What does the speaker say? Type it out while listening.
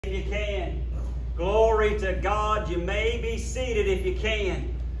Glory to God. You may be seated if you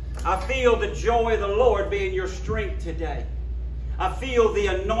can. I feel the joy of the Lord being your strength today. I feel the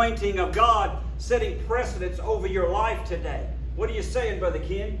anointing of God setting precedence over your life today. What are you saying, Brother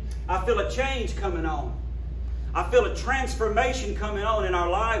Ken? I feel a change coming on. I feel a transformation coming on in our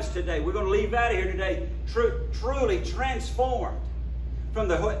lives today. We're going to leave out of here today truly transformed from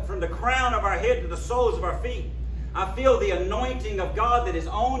the crown of our head to the soles of our feet. I feel the anointing of God that is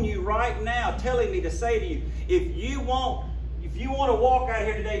on you right now, telling me to say to you, if you want to walk out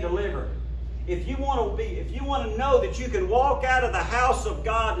here today delivered, if you want to know that you can walk out of the house of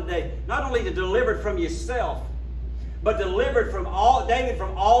God today, not only delivered from yourself, but delivered from all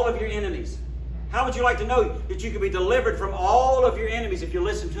of your enemies. How would you like to know that you could be delivered from all of your enemies if you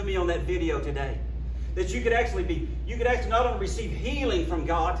listen to me on that video today? That you could actually not only receive healing from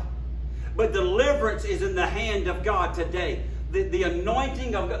God, but deliverance is in the hand of God today. The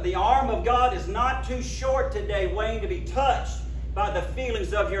anointing of God, the arm of God is not too short today, waiting to be touched by the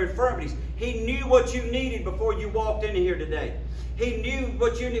feelings of your infirmities. He knew what you needed before you walked in here today. He knew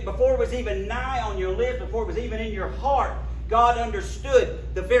what you needed before it was even nigh on your lips, before it was even in your heart. God understood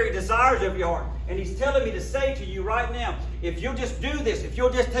the very desires of your heart. And He's telling me to say to you right now, if you'll just do this, if you'll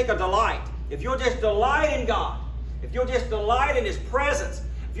just take a delight, if you'll just delight in God, if you'll just delight in His presence,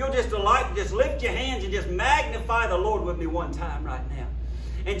 if you'll just delight, just lift your hands and just magnify the Lord with me one time right now.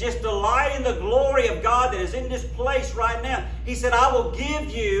 And just delight in the glory of God that is in this place right now. He said, I will give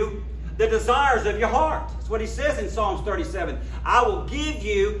you the desires of your heart. That's what He says in Psalms 37. I will give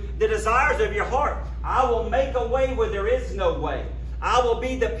you the desires of your heart. I will make a way where there is no way. I will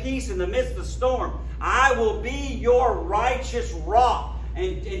be the peace in the midst of the storm. I will be your righteous rock.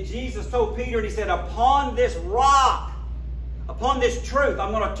 And Jesus told Peter, and He said, upon this rock, upon this truth,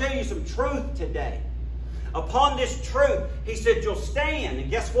 I'm going to tell you some truth today. Upon this truth, He said, you'll stand. And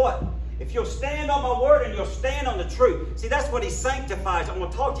guess what? If you'll stand on my word and you'll stand on the truth. See, that's what He sanctifies. I'm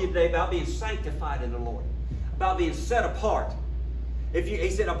going to talk to you today about being sanctified in the Lord. About being set apart. He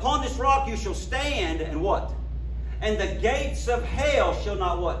said, upon this rock you shall stand, and what? And the gates of hell shall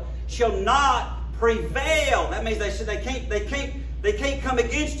not what? Shall not prevail. That means they can't come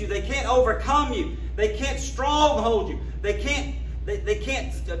against you. They can't overcome you. They can't stronghold you. They can't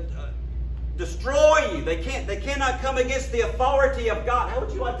destroy you. They cannot come against the authority of God. How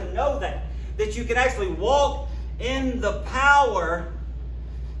would you like to know that? That you can actually walk in the power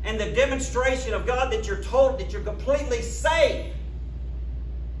and the demonstration of God, that you're told that you're completely safe.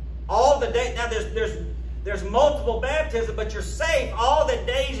 All the days. Now there's multiple baptisms, but you're safe all the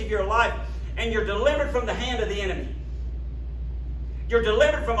days of your life, and you're delivered from the hand of the enemy. You're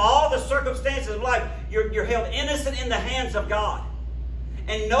delivered from all the circumstances of life. You're held innocent in the hands of God.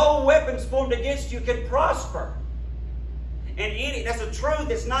 And no weapons formed against you can prosper. And that's a truth.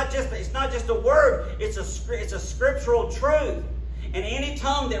 It's not just a word. It's a scriptural truth. And any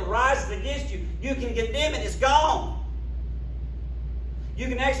tongue that rises against you, you can condemn it. It's gone. You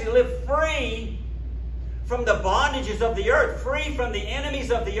can actually live free from the bondages of the earth, free from the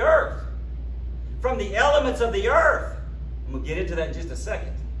enemies of the earth, from the elements of the earth. And we'll get into that in just a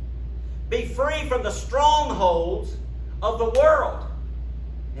second. Be free from the strongholds of the world.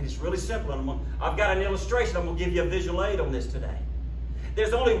 And it's really simple. I've got an illustration. I'm going to give you a visual aid on this today.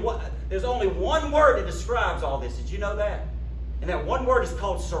 There's only one word that describes all this. Did you know that? And that one word is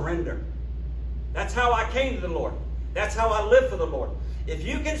called surrender. That's how I came to the Lord. That's how I live for the Lord. If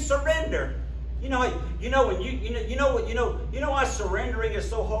you can surrender, you know why surrendering is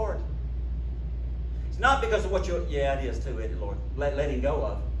so hard? It's not because of what it is too, isn't it, Lord? Letting go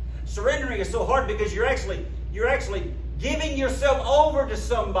of. Surrendering is so hard because you're actually giving yourself over to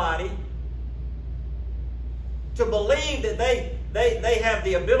somebody to believe that they have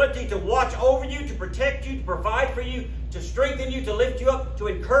the ability to watch over you, to protect you, to provide for you, to strengthen you, to lift you up, to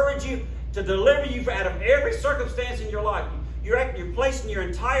encourage you, to deliver you out of every circumstance in your life. You're placing your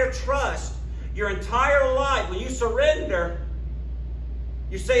entire trust, your entire life. When you surrender,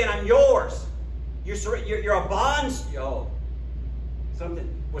 you're saying, I'm yours. You're a bond.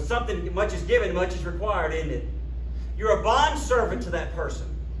 Something much is given, much is required, isn't it? You're a bond servant to that person.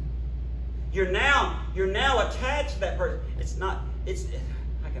 You're now attached to that person.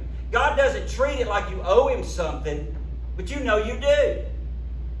 God doesn't treat it like you owe Him something, but you know you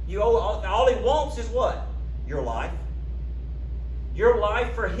do. All He wants is what? Your life. Your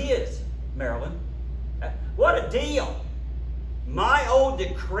life for His, Marilyn. What a deal. My old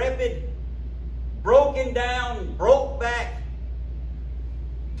decrepit, broken down, broke back,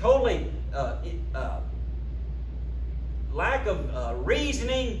 totally lack of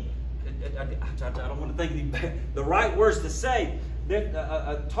reasoning. I don't want to think the right words to say.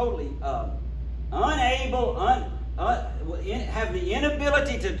 Totally unable, have the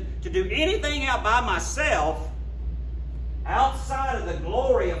inability to do anything out by myself outside of the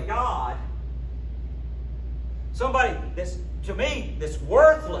glory of God, somebody that's, to me, that's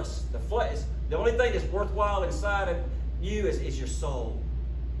worthless. The only thing that's worthwhile inside of you is your soul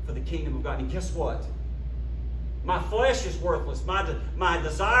for the kingdom of God. And guess what? My flesh is worthless. My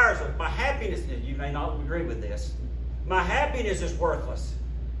desires, my happiness, you may not agree with this, my happiness is worthless.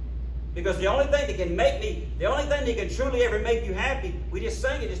 Because the only thing that can make me, the only thing that can truly ever make you happy, we just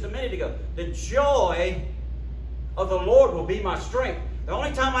sang it just a minute ago, the joy of the Lord will be my strength. The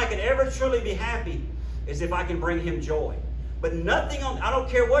only time I can ever truly be happy is if I can bring Him joy. But nothing on, I don't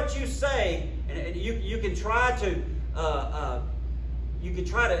care what you say, and you can try to,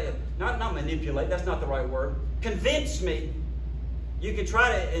 not manipulate, that's not the right word, convince me. You can try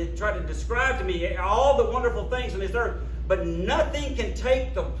to describe to me all the wonderful things on this earth, but nothing can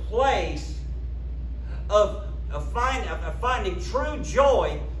take the place of finding true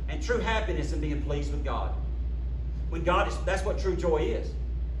joy and true happiness and being pleased with God. When God is, that's what true joy is.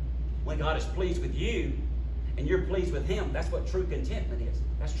 When God is pleased with you and you're pleased with Him, that's what true contentment is.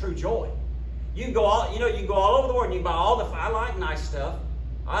 That's true joy. You can go all, you can go all over the world and you can buy all the, I like nice stuff.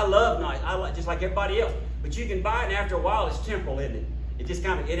 I love nice, I like just like everybody else. But you can buy it and after a while it's temporal, isn't it? It just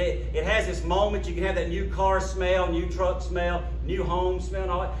kind of, it has this moment. You can have that new car smell, new truck smell, new home smell, and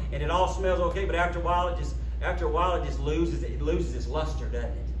all that, and it all smells okay. But after a while, it just loses its luster,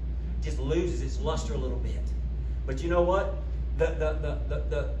 doesn't it? It just loses its luster a little bit. But you know what?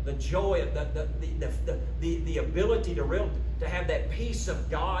 The joy, the ability to have that peace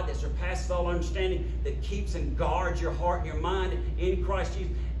of God that surpasses all understanding, that keeps and guards your heart and your mind in Christ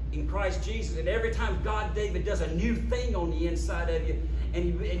Jesus. In Christ Jesus, and every time God, David, does a new thing on the inside of you,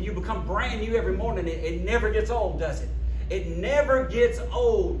 and you become brand new every morning, it never gets old, does it? It never gets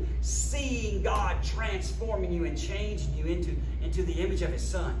old seeing God transforming you and changing you into the image of His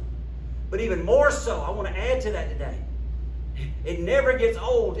Son. But even more so, I want to add to that today. It never gets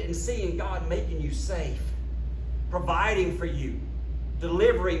old in seeing God making you safe, providing for you,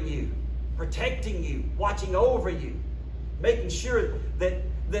 delivering you, protecting you, watching over you, making sure that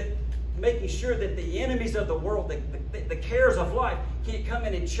the enemies of the world, the cares of life, can't come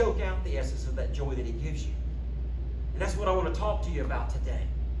in and choke out the essence of that joy that He gives you. And that's what I want to talk to you about today.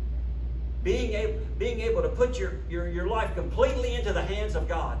 Being able to put your life completely into the hands of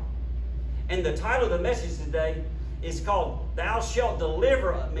God. And the title of the message today is called, Thou shalt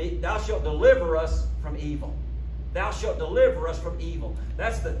deliver us from evil. Thou shalt deliver us from evil.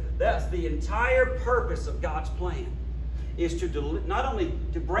 That's the entire purpose of God's plan. Is to not only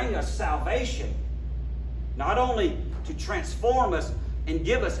to bring us salvation, not only to transform us and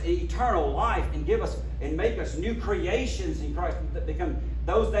give us eternal life and make us new creations in Christ, that become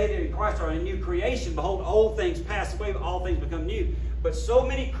those that in Christ are a new creation. Behold, old things pass away, but all things become new. But so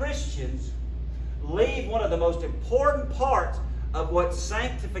many Christians leave one of the most important parts of what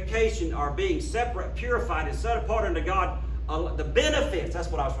sanctification, or being separate, purified, and set apart unto God. The benefits, that's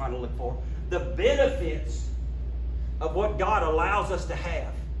what I was trying to look for. The benefits of what God allows us to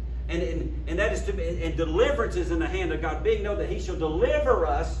have. And that is and deliverance is in the hand of God. Being know that He shall deliver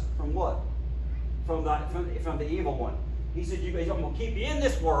us from what? From the evil one. He said, He's going to keep you in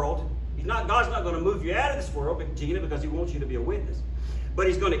this world. God's not going to move you out of this world, because He wants you to be a witness. But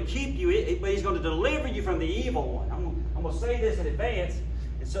He's going to keep you, but He's going to deliver you from the evil one. I'm going to say this in advance,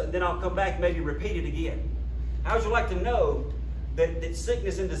 and then I'll come back and maybe repeat it again. How would you like to know that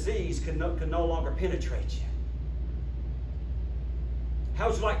sickness and disease can no longer penetrate you? How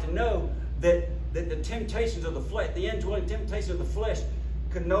would you like to know that the temptations of the flesh, the indwelling temptations of the flesh,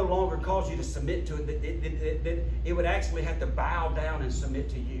 could no longer cause you to submit to it? That it would actually have to bow down and submit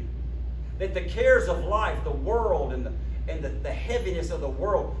to you. That the cares of life, the world, and the heaviness of the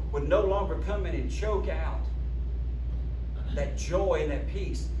world would no longer come in and choke out that joy and that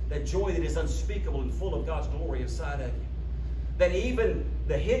peace, that joy that is unspeakable and full of God's glory inside of you. That even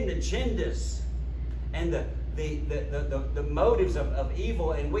the hidden agendas and the motives of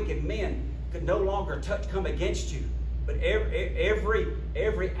evil and wicked men could no longer come against you. But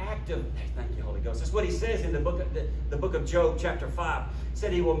every act of, thank you, Holy Ghost. That's what He says in the book of Job, chapter 5. He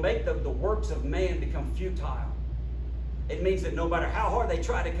said He will make the works of man become futile. It means that no matter how hard they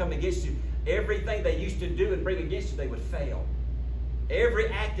try to come against you, everything they used to do and bring against you, they would fail. Every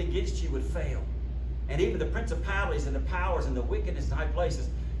act against you would fail. And even the principalities and the powers and the wickedness in high places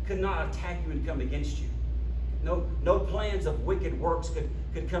could not attack you and come against you. No plans of wicked works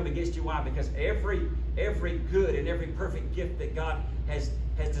could come against you. Why? Because every good and every perfect gift that God has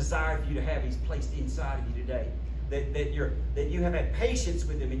desired for you to have, He's placed inside of you today. that you have had patience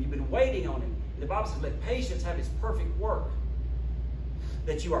with him and you've been waiting on him. And the Bible says, let patience have its perfect work.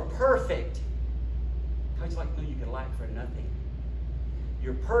 That you are perfect. It's like, no, you can lack for nothing.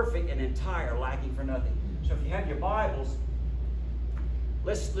 You're perfect and entire, lacking for nothing. So if you have your Bibles,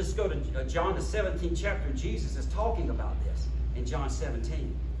 let's go to John the 17th chapter. Jesus is talking about this in John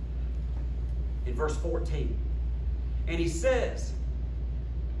 17, in verse 14. And he says,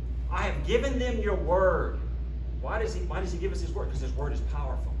 I have given them your word. Why does he give us his word? Because his word is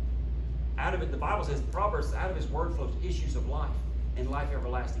powerful. Out of it, the Bible says, Proverbs, out of his word flows issues of life and life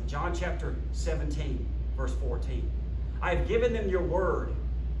everlasting. John chapter 17, verse 14. I have given them your word,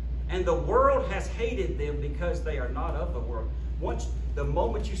 and the world has hated them because they are not of the world. The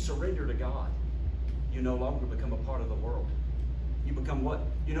moment you surrender to God, you no longer become a part of the world. You become what?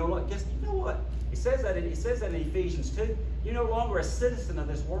 You know what? Guess you know what? It says that in Ephesians 2. You're no longer a citizen of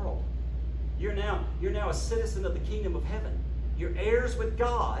this world. You're now a citizen of the kingdom of heaven. You're heirs with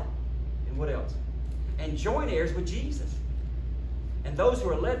God, and what else? And joint heirs with Jesus. And those who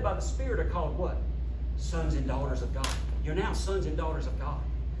are led by the Spirit are called what? Sons and daughters of God. You're now sons and daughters of God.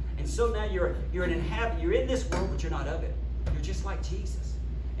 And so now you're an inhabitant. You're in this world, but you're not of it. You're just like Jesus.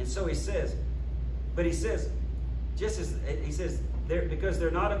 And so he says, because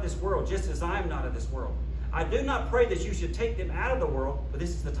they're not of this world, just as I am not of this world. I do not pray that you should take them out of the world, but this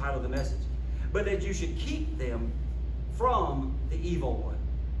is the title of the message, but that you should keep them from the evil one.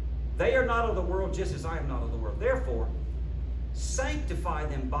 They are not of the world, just as I am not of the world. Therefore, sanctify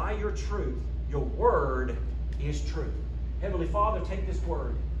them by your truth. Your word is truth. Heavenly Father, take this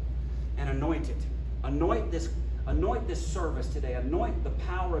word and anoint it. Anoint this service today. Anoint the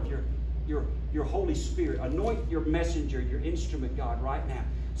power of your Holy Spirit. Anoint your messenger, your instrument, God, right now,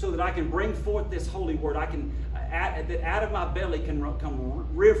 so that I can bring forth this holy word. That out of my belly can come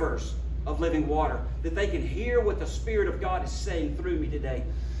rivers of living water, that they can hear what the Spirit of God is saying through me today,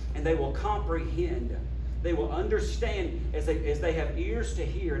 and they will comprehend. They will understand as they have ears to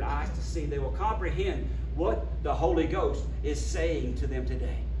hear and eyes to see. They will comprehend what the Holy Ghost is saying to them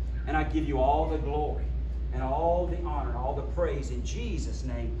today. And I give you all the glory and all the honor and all the praise. In Jesus'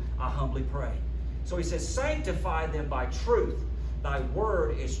 name, I humbly pray. So he says, sanctify them by truth. Thy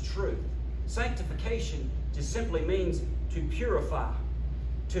word is truth. Sanctification just simply means to purify,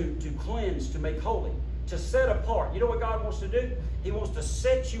 to cleanse, to make holy, to set apart. You know what God wants to do? He wants to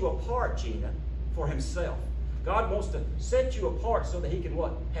set you apart, Gina, for himself. God wants to set you apart so that he can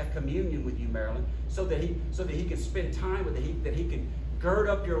what? Have communion with you, Marilyn. So that he can spend time with you, that he can gird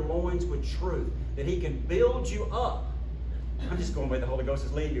up your loins with truth, that he can build you up. I'm just going where the Holy Ghost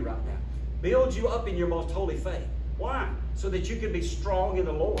is leading me right now. Build you up in your most holy faith. Why? So that you can be strong in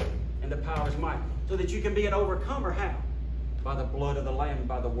the Lord and the power of his might. So that you can be an overcomer. How? By the blood of the Lamb and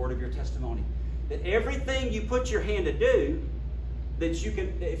by the word of your testimony. That everything you put your hand to do, that you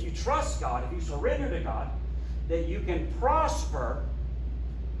can, if you trust God, if you surrender to God, that you can prosper.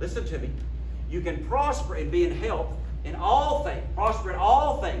 Listen to me. You can prosper and be in health in all things. Prosper in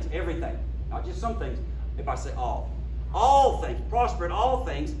all things, everything. Not just some things. If I say all. All things. Prosper in all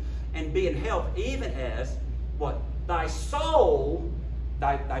things and be in health, even as what? Thy soul,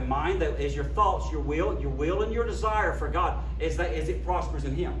 thy mind, that is your thoughts, your will and your desire for God, as it prospers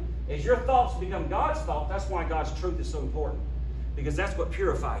in him. As your thoughts become God's thoughts, that's why God's truth is so important. Because that's what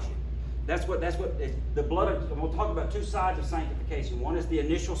purifies you. That's what the blood of, we'll talk about two sides of sanctification. One is the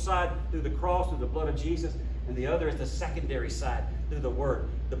initial side through the cross, through the blood of Jesus, and the other is the secondary side through the word.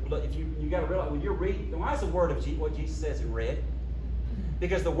 The blood. If you got to realize when you're reading, why is the word of what Jesus says in red?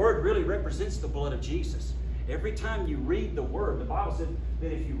 Because the word really represents the blood of Jesus. Every time you read the word, the Bible says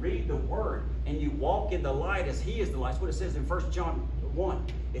that if you read the word and you walk in the light as he is the light, that's what it says in 1 John 1.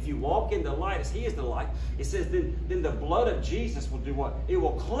 If you walk in the light as he is the light, it says then the blood of Jesus will do what? It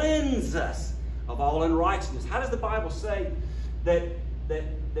will cleanse us of all unrighteousness. How does the Bible say that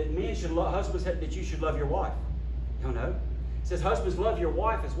men should love, husbands, that you should love your wife? No. It says husbands, love your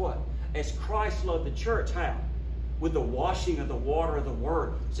wife as what? As Christ loved the church. How? With the washing of the water of the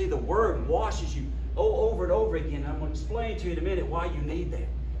word. See, the word washes you over and over again. And I'm going to explain to you in a minute why you need that.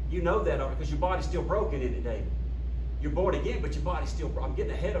 You know that because your body's still broken in it, David. You're born again, but your body's still, I'm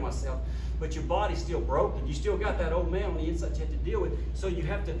getting ahead of myself, but your body's still broken. You still got that old man on the inside you have to deal with. So you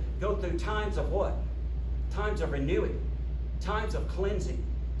have to go through times of what? Times of renewing. Times of cleansing.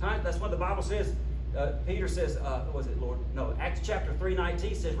 That's what the Bible says. Peter says, what was it, Lord? No, Acts chapter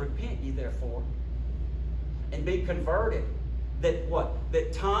 3:19 says, repent ye therefore and be converted. That what?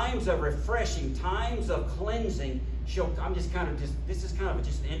 That times of refreshing, times of cleansing shall, this is kind of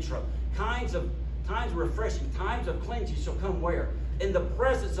just an intro. Times of refreshing, times of cleansing shall come where? in the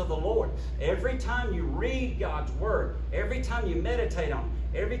presence of the Lord. Every time you read God's Word, every time you meditate on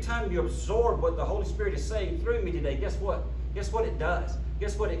it, every time you absorb what the Holy Spirit is saying through me today, guess what? Guess what it does?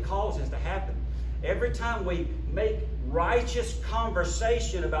 Guess what it causes to happen? Every time we make righteous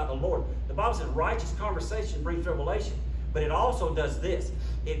conversation about the Lord, the Bible says righteous conversation brings revelation. But it also does this.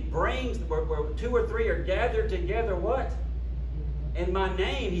 It brings, where 2 or 3 are gathered together, what? In my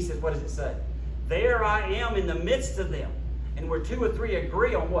name, he says, what does it say? There I am in the midst of them. And where 2 or 3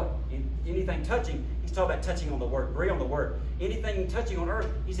 agree on what? Anything touching, he's talking about touching on the Word, agree on the Word. Anything touching on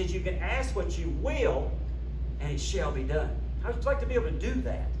earth, he says you can ask what you will, and it shall be done. How would you like to be able to do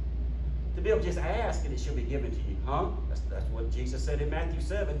that? To be able to just ask and it shall be given to you. Huh? That's what Jesus said in Matthew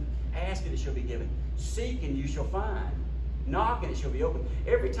 7. Ask and it shall be given. Seek and you shall find. Knock and it shall be opened.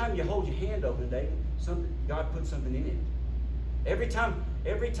 Every time you hold your hand open, David, God puts something in it. Every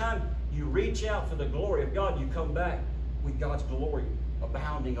time you reach out for the glory of God, you come back with God's glory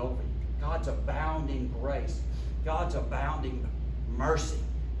abounding over you. God's abounding grace. God's abounding mercy.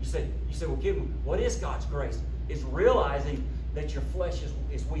 You say, well, Kim, what is God's grace? It's realizing that your flesh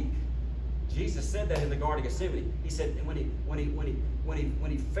is weak. Jesus said that in the Garden of Gethsemane. He said when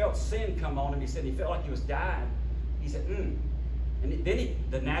he felt sin come on him, he said he felt like he was dying. He said, And then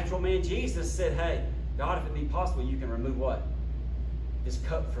the natural man Jesus said, hey, God, if it be possible, you can remove what? This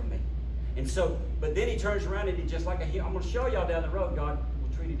cup from me. And so, but then he turns around and he just like I'm going to show y'all down the road, God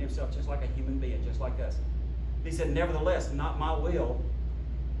treated himself just like a human being, just like us. He said, nevertheless, not my will,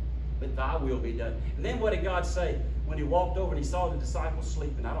 but thy will be done. And then what did God say when he walked over and he saw the disciples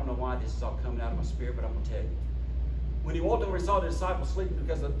sleeping? I don't know why this is all coming out of my spirit, but I'm going to tell you. When he walked over and saw the disciples sleeping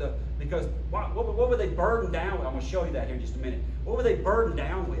because what were they burdened down with? I'm going to show you that here in just a minute. What were they burdened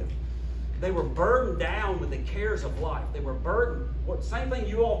down with? They were burdened down with the cares of life. They were burdened. Same thing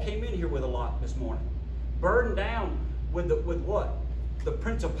you all came in here with a lot this morning. Burdened down with what? The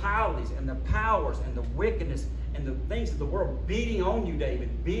principalities and the powers and the wickedness and the things of the world beating on you,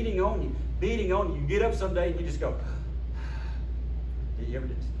 David. Beating on you. Beating on you. You get up someday and you just go, did you ever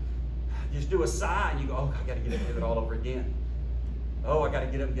do this? You just do a sigh and you go, oh, I got to get up and do it all over again. Oh, I got to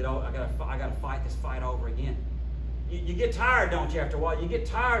get up and I got to fight this fight over again. You get tired, don't you, after a while? You get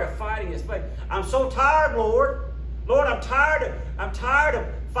tired of fighting this fight. I'm so tired, Lord. Lord, I'm tired of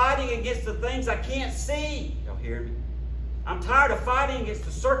fighting against the things I can't see. Y'all hear me? I'm tired of fighting against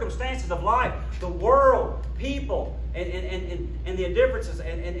the circumstances of life, the world, people, and the indifferences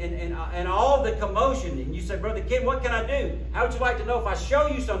and all the commotion. And you say, Brother Kim, what can I do? How would you like to know if I show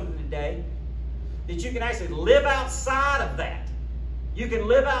you something today that you can actually live outside of that? You can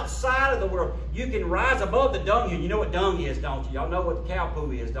live outside of the world. You can rise above the dunghill. You know what dung is, don't you? Y'all know what cow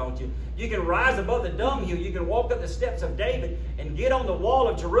poo is, don't you? You can rise above the dunghill. You can walk up the steps of David and get on the wall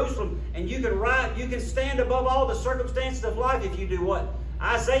of Jerusalem, and you can stand above all the circumstances of life if you do what?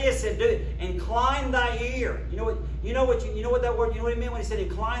 Isaiah said, do it. Incline thy ear. You know what that word, you know what he meant when he said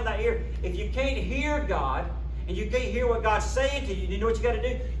incline thy ear? If you can't hear God and you can't hear what God's saying to you, you know what you got to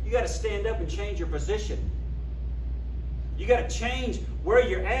do? You got to stand up and change your position. You got to change where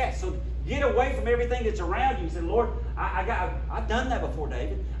you're at. So get away from everything that's around you. You say, Lord, I've done that before,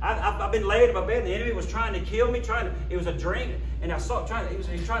 David. I've been laid in my bed, and the enemy was trying to kill me. It was a dream, and I saw he was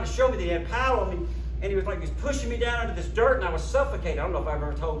trying to show me that he had power on me, and he was pushing me down into this dirt, and I was suffocated. I don't know if I've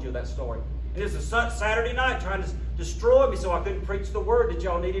ever told you that story. And it was a Saturday night trying to destroy me, so I couldn't preach the word that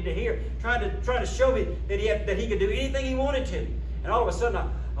y'all needed to hear. Trying to show me that he could do anything he wanted to me. And all of a sudden,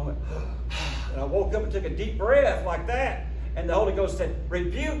 I went, and I woke up and took a deep breath like that. And the Holy Ghost said,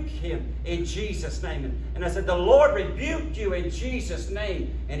 rebuke him in Jesus' name. And I said, the Lord rebuked you in Jesus'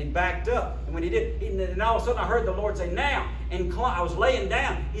 name. And he backed up. And when he did, and all of a sudden I heard the Lord say, now, incline. I was laying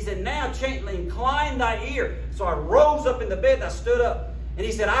down. He said, now gently incline thy ear. So I rose up in the bed and I stood up. And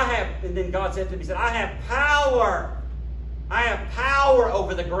he said, and then God said to me, he said, I have power. I have power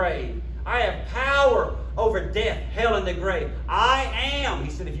over the grave. I have power over death, hell, and the grave. I am.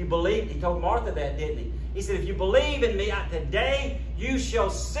 He said, if you believe, he told Martha that, didn't he? He said, if you believe in me, today you shall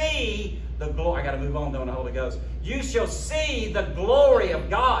see the glory. I got to move on though in the Holy Ghost. You shall see the glory of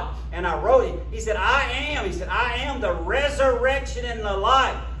God. And I wrote it. He said, I am. He said, I am the resurrection and the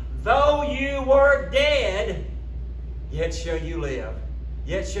life. Though you were dead, yet shall you live.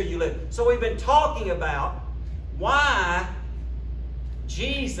 Yet shall you live. So we've been talking about why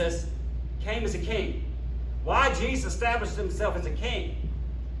Jesus came as a king. Why Jesus established himself as a king.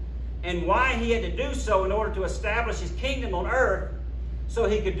 And why he had to do so in order to establish his kingdom on earth, so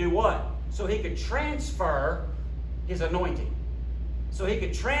he could do what? So he could transfer his anointing. So he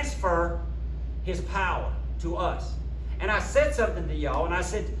could transfer his power to us. And I said something to y'all, and I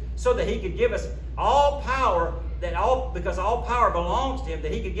said, so that he could give us all power because all power belongs to Him,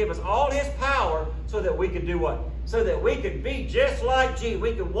 that He could give us all His power so that we could do what? So that we could be just like Jesus.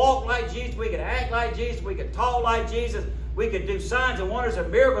 We could walk like Jesus. We could act like Jesus. We could talk like Jesus. We could do signs and wonders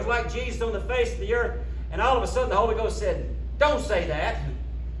and miracles like Jesus on the face of the earth. And all of a sudden the Holy Ghost said, don't say that.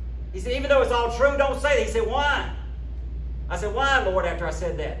 He said, even though it's all true, don't say that. He said, why? I said, why, Lord, after I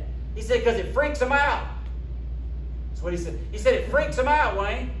said that? He said, because it freaks them out. That's what He said. He said, it freaks them out,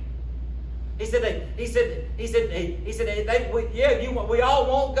 Wayne. We all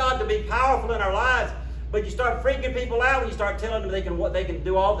want God to be powerful in our lives, but you start freaking people out when you start telling them they can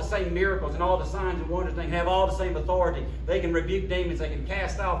do all the same miracles and all the signs and wonders. They can have all the same authority. They can rebuke demons. They can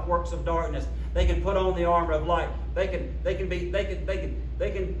cast off works of darkness. They can put on the armor of light. They can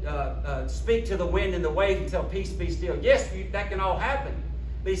speak to the wind and the waves and tell peace be still. Yes, that can all happen.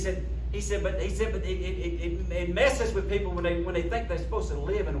 But He said, but it messes with people when they think they're supposed to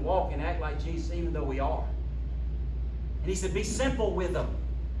live and walk and act like Jesus, even though we are. And He said, be simple with them.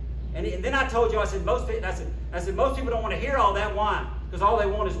 And then I told you, I said most people don't want to hear all that. Why? Because all they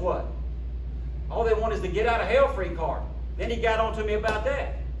want is what? All they want is the get out of hell free card. Then He got on to me about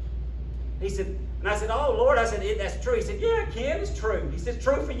that. He said, and I said, oh Lord, I said, that's true. He said, yeah, Ken, it's true. He said, it's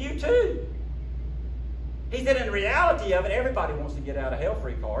true for you too. He said, in the reality of it, everybody wants to get out of hell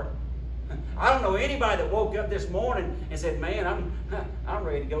free card. I don't know anybody that woke up this morning and said, man, I'm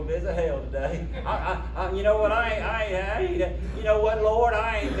ready to go visit hell today. You know what, you know what, Lord,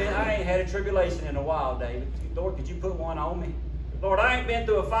 I ain't had a tribulation in a while, David. Lord, could you put one on me? Lord, I ain't been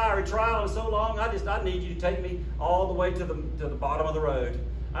through a fiery trial in so long. I need you to take me all the way to the bottom of the road.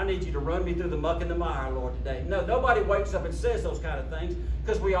 I need you to run me through the muck and the mire, Lord, today. No, nobody wakes up and says those kind of things,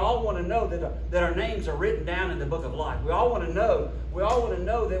 because we all want to know that our names are written down in the book of life. We all want to know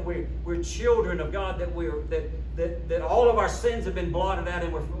that we're children of God, that all of our sins have been blotted out,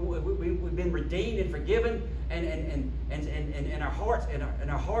 and we've been redeemed and forgiven, and our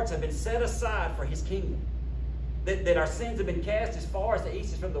hearts have been set aside for His kingdom. That our sins have been cast as far as the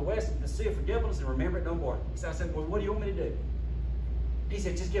east is from the west, and the sea of forgiveness, and remember it no more. So I said, well, what do you want me to do? He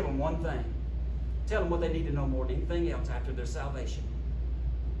said, just give them one thing. Tell them what they need to know more than anything else after their salvation.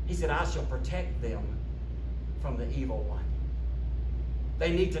 He said, I shall protect them from the evil one.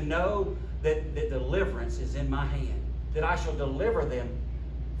 They need to know that deliverance is in my hand, that I shall deliver them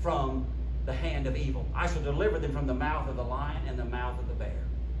from the hand of evil. I shall deliver them from the mouth of the lion and the mouth of the bear.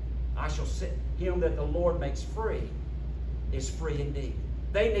 I shall set him that the Lord makes free is free indeed.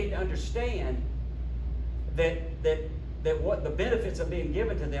 They need to understand that what the benefits of being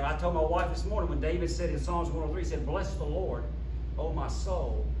given to them. I told my wife this morning when David said in Psalms 103, he said, bless the Lord, O my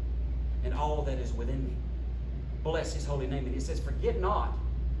soul, and all that is within me. Bless His holy name. And He says, forget not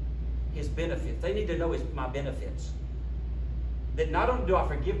His benefits. They need to know my benefits. That not only do I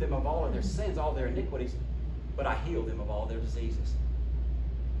forgive them of all of their sins, all their iniquities, but I heal them of all their diseases.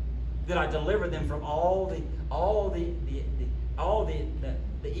 That I deliver them from all the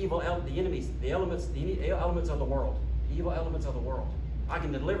evil, the enemies, the elements of the world. Evil elements of the world. I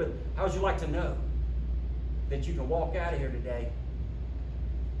can deliver them. How would you like to know that you can walk out of here today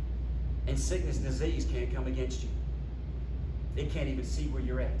and sickness and disease can't come against you? It can't even see where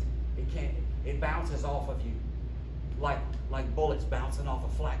you're at. It bounces off of you like bullets bouncing off a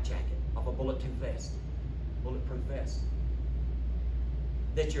flak jacket, off a bulletproof vest.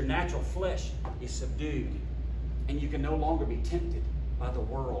 That your natural flesh is subdued, and you can no longer be tempted by the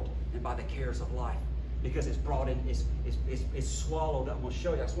world and by the cares of life, because it's brought in, it's swallowed up. I'm going to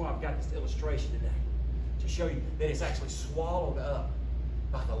show you. That's why I've got this illustration today, to show you that it's actually swallowed up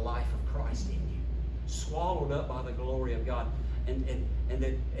by the life of Christ in you, swallowed up by the glory of God, and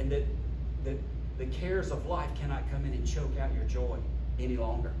that the cares of life cannot come in and choke out your joy any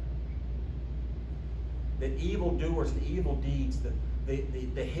longer. That evil doers and evil deeds, the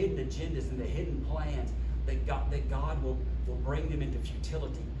hidden agendas and the hidden plans, that God will bring them into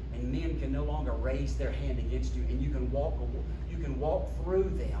futility, and men can no longer raise their hand against you, and you can walk through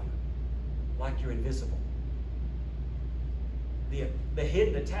them like you're invisible. The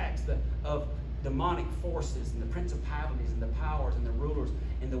hidden attacks of demonic forces and the principalities and the powers and the rulers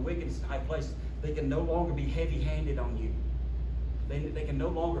and the wickedness in high places, they can no longer be heavy-handed on you. They can no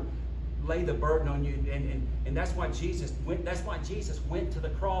longer lay the burden on you, and that's why Jesus went. That's why Jesus went to the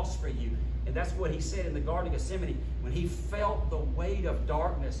cross for you, and that's what He said in the Garden of Gethsemane when He felt the weight of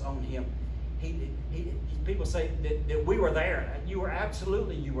darkness on Him. People say that we were there. You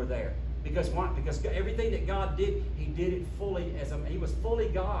were there. Because why? Because everything that God did, He did it fully He was fully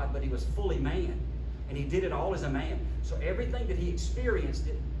God, but He was fully man, and He did it all as a man. So everything that He experienced,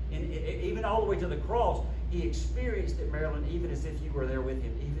 even all the way to the cross, He experienced it, Marilyn, even as if you were there with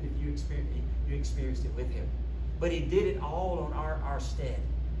Him, even if you experienced it with Him. But he did it all on our stead.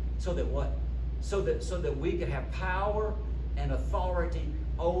 So that what? So that we could have power and authority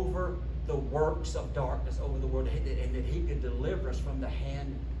over the works of darkness, over the world, and that he could deliver us from the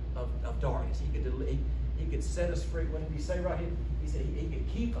hand of darkness. He could set us free. What did he say right here? He said he could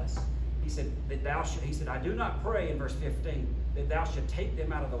keep us. He said that he said, I do not pray in verse 15 that thou should take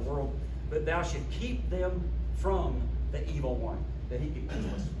them out of the world, but thou should keep them from the evil one. That he could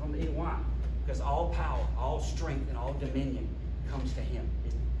keep us from the evil one. Because all power, all strength, and all dominion comes to him.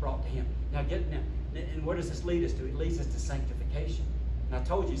 It's brought to him. Now, and where does this lead us to? It leads us to sanctification. And I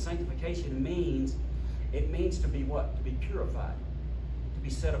told you, sanctification means to be what? To be purified, to be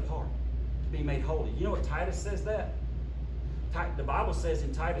set apart, to be made holy. You know what Titus says that? The Bible says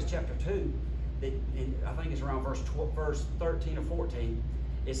in Titus chapter 2, that I think it's around verse 13 or 14,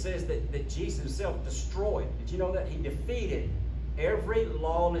 it says that Jesus himself destroyed. Did you know that? He defeated every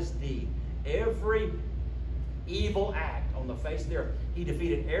lawless deed, every evil act on the face of the earth. He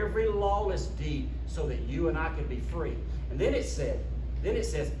defeated every lawless deed so that you and I could be free. And then it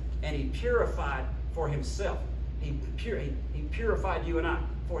says, and he purified for himself. He purified you and I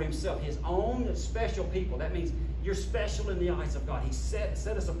for himself, his own special people. That means you're special in the eyes of God. He set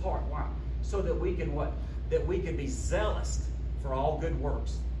us apart. Why? So that we can what? That we could be zealous for all good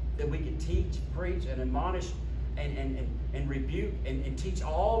works. That we could teach, preach, and admonish, and rebuke, and teach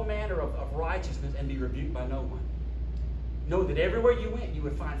all manner of righteousness, and be rebuked by no one. Know that everywhere you went, you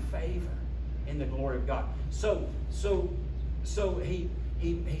would find favor in the glory of God. So he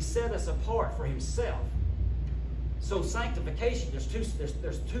set us apart for himself. So sanctification,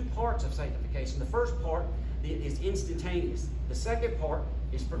 there's two parts of sanctification. The first part is instantaneous. The second part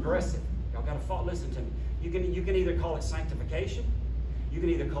is progressive. Y'all got to listen to me. You can either call it sanctification, you can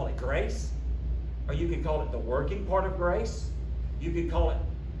either call it grace, or you can call it the working part of grace. You can call it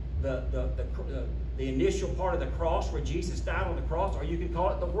the initial part of the cross where Jesus died on the cross, or you can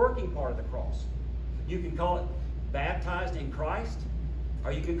call it the working part of the cross. You can call it baptized in Christ,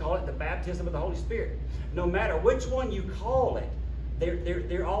 or you can call it the baptism of the Holy Spirit. No matter which one you call it,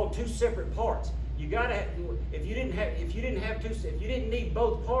 they're all two separate parts. You gotta, if you didn't need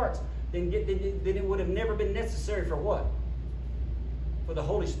both parts, then it would have never been necessary for what? For the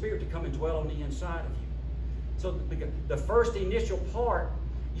Holy Spirit to come and dwell on the inside of you. So the first initial part,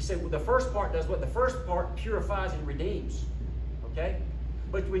 you say, well, the first part does what? The first part purifies and redeems. Okay?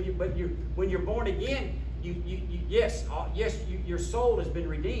 But when you're born again, your soul has been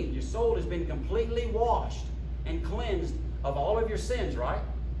redeemed. Your soul has been completely washed and cleansed of all of your sins, right?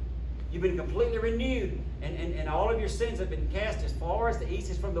 You've been completely renewed, and all of your sins have been cast as far as the east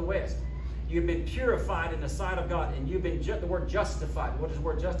is from the west. You've been purified in the sight of God, and you've been the word justified. What is the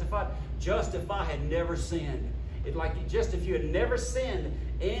word justified? Justify had never sinned. It's like if you had never sinned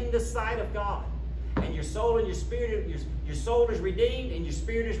in the sight of God, and your soul and your spirit, your soul is redeemed and your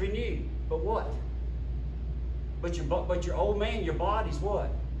spirit is renewed. But what? But your old man, your body's what?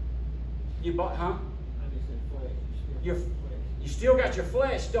 You still got your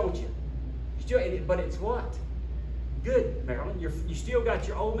flesh, don't you? But it's what? Good, Marilyn. You still got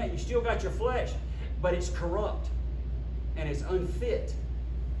your old man. You still got your flesh, but it's corrupt and it's unfit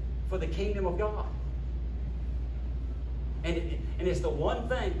for the kingdom of God. And it's the one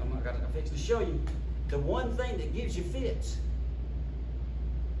thing. I'm fixing to show you the one thing that gives you fits.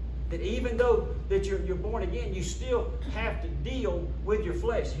 That even though that you're born again, you still have to deal with your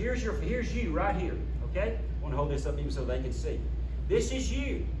flesh. Here's you right here. Okay, I want to hold this up even so they can see. This is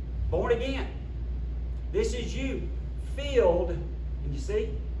you, born again. This is you, filled. And you see,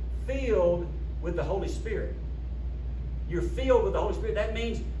 filled with the Holy Spirit. You're filled with the Holy Spirit. That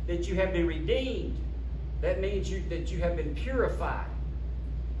means that you have been redeemed. That means that you have been purified.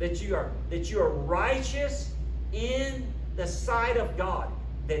 That you are righteous in the sight of God.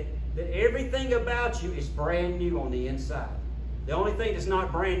 That everything about you is brand new on the inside. The only thing that's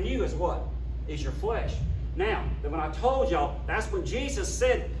not brand new is what? Is your flesh. Now, when I told y'all, that's when Jesus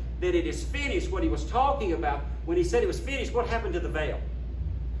said that it is finished, what he was talking about. When he said it was finished, what happened to the veil?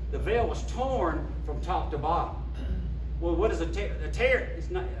 The veil was torn from top to bottom. Well, what is a tear?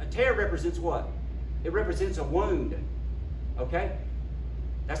 A tear represents what? It represents a wound. Okay?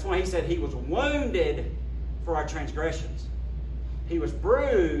 That's why he said he was wounded for our transgressions. He was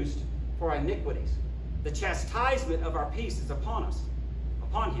bruised for our iniquities. The chastisement of our peace is upon us,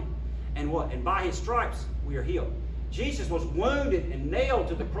 upon him. And what? And by his stripes we are healed. Jesus was wounded and nailed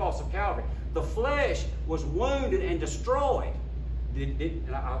to the cross of Calvary. The flesh was wounded and destroyed.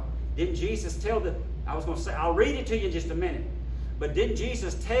 Didn't Jesus tell I was going to say, I'll read it to you in just a minute. But didn't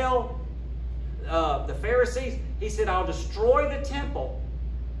Jesus tell the Pharisees? He said, I'll destroy the temple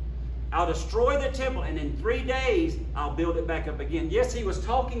I'll destroy the temple, and in 3 days, I'll build it back up again. Yes, he was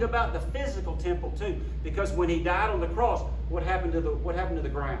talking about the physical temple too, because when he died on the cross, what happened to the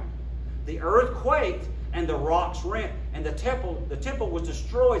ground? The earth quaked, and the rocks rent, and the temple was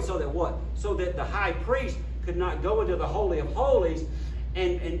destroyed so that what? So that the high priest could not go into the Holy of Holies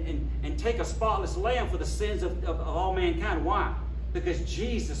and take a spotless lamb for the sins of all mankind. Why? Because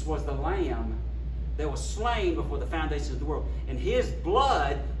Jesus was the lamb that was slain before the foundations of the world. And his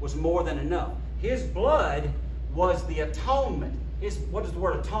blood was more than enough. His blood was the atonement. What does the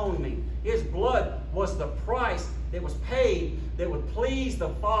word atone mean? His blood was the price that was paid that would please the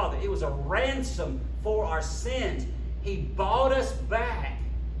Father. It was a ransom for our sins. He bought us back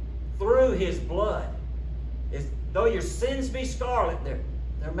through his blood. Though your sins be scarlet, they're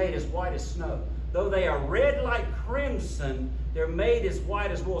made as white as snow. Though they are red like crimson, they're made as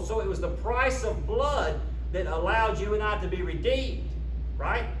white as wool. So it was the price of blood that allowed you and I to be redeemed,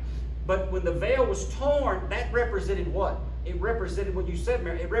 right? But when the veil was torn, that represented what? It represented what you said,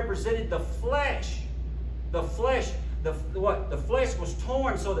 Mary. It represented the flesh. The flesh, what? The flesh was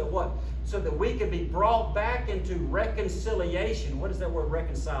torn so that what? So that we could be brought back into reconciliation. What does that word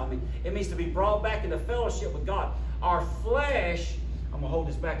reconcile mean? It means to be brought back into fellowship with God. Our flesh, I'm going to hold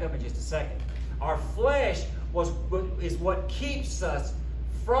this back up in just a second. Our flesh is what keeps us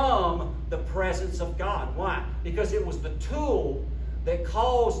from the presence of God. Why? Because it was the tool that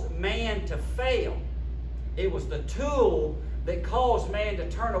caused man to fail. It was the tool that caused man to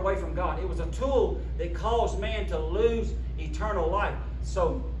turn away from God. It was a tool that caused man to lose eternal life.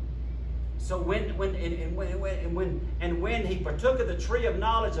 So when he partook of the tree of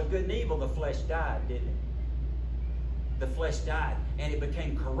knowledge of good and evil, the flesh died, didn't it? The flesh died, and it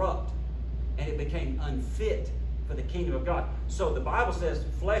became corrupt, and it became unfit for the kingdom of God. So the Bible says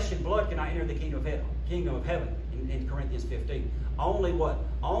flesh and blood cannot enter the kingdom of heaven in Corinthians 15. Only what?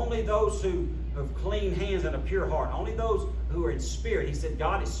 Only those who have clean hands and a pure heart. Only those who are in spirit. He said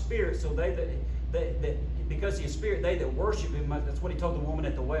God is spirit, so because he is spirit, they that worship him must, that's what he told the woman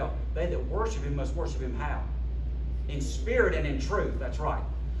at the well. They that worship him must worship him how? In spirit and in truth. That's right.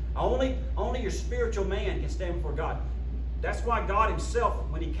 Only your spiritual man can stand before God. That's why God himself,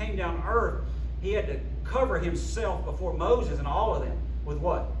 when he came down to earth, he had to cover himself before Moses and all of them with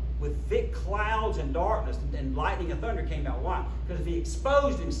what? With thick clouds and darkness, and lightning and thunder came out. Why? Because if he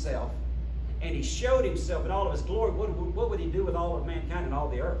exposed himself and he showed himself in all of his glory, what would he do with all of mankind and all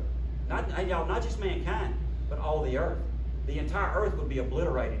the earth? Not just mankind, but all the earth. The entire earth would be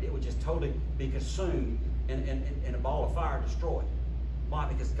obliterated. It would just totally be consumed in a ball of fire, destroyed. Why?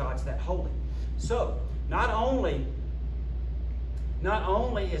 Because God's that holy. So, not only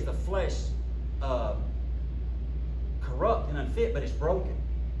is the flesh corrupt and unfit, but it's broken.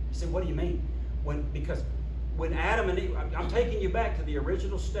 You say, what do you mean? Because when Adam and Eve, I'm taking you back to the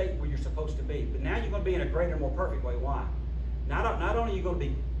original state where you're supposed to be, but now you're going to be in a greater, more perfect way. Why? Not only are you going to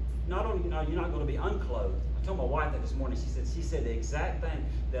be, not only you're not going to be unclothed. I told my wife that this morning. She said the exact thing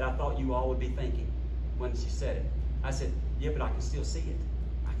that I thought you all would be thinking when she said it. I said, yeah, but I can still see it.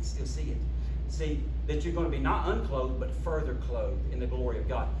 I can still see it. See, that you're going to be not unclothed, but further clothed in the glory of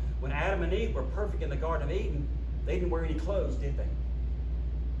God. When Adam and Eve were perfect in the Garden of Eden, they didn't wear any clothes, did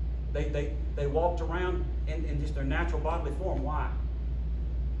they? They walked around in just their natural bodily form. Why?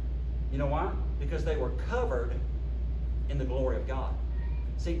 You know why? Because they were covered in the glory of God.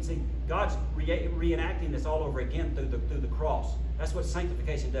 See, God's reenacting this all over again through the cross. That's what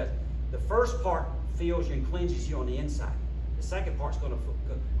sanctification does. The first part fills you and cleanses you on the inside. The second part's going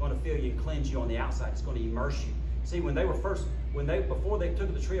to fill you and cleanse you on the outside. It's going to immerse you. See, before they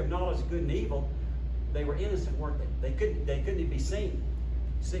took the tree of knowledge of good and evil, they were innocent, weren't they? They couldn't be seen.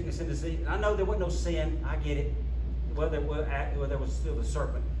 Sickness and disease. And I know there wasn't no sin. I get it. Well, there was still the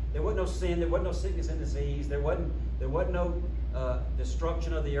serpent. There wasn't no sin. There wasn't no sickness and disease. There wasn't no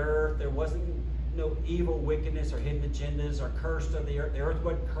destruction of the earth. There wasn't no evil wickedness or hidden agendas or cursed of the earth. The earth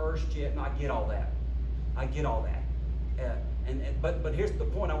wasn't cursed yet. And I get all that. I get all that. But here's the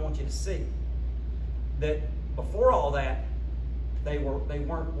point I want you to see. That before all that, they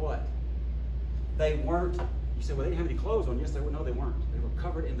weren't what? They weren't. You say, well, they didn't have any clothes on. Yes, they were. No, they weren't. They were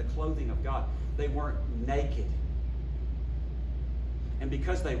covered in the clothing of God. They weren't naked. And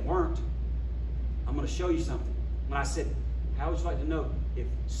because they weren't, I'm going to show you something. When I said, how would you like to know if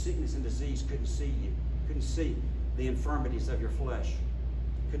sickness and disease couldn't see you? Couldn't see the infirmities of your flesh.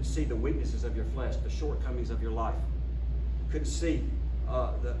 Couldn't see the weaknesses of your flesh, the shortcomings of your life. Couldn't see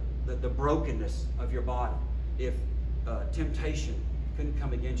the brokenness of your body. If temptation couldn't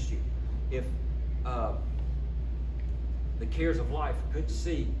come against you. If the cares of life couldn't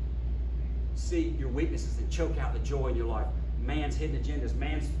see your weaknesses and choke out the joy in your life. Man's hidden agendas,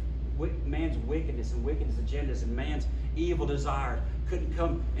 man's man's wickedness and wickedness agendas and man's evil desires couldn't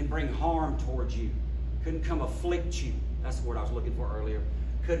come and bring harm towards you. Couldn't come afflict you. That's the word I was looking for earlier.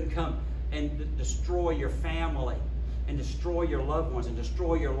 Couldn't come and destroy your family and destroy your loved ones and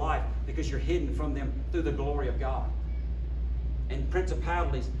destroy your life because you're hidden from them through the glory of God. And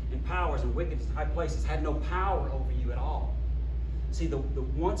principalities and powers and wickedness in high places had no power over you at all. See,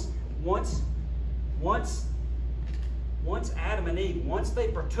 once Adam and Eve, once they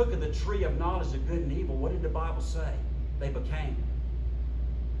partook of the tree of knowledge of good and evil, what did the Bible say? They became.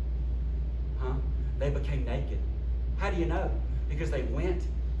 They became naked. How do you know? Because they went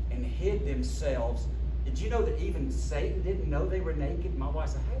and hid themselves. Did you know that even Satan didn't know they were naked? My wife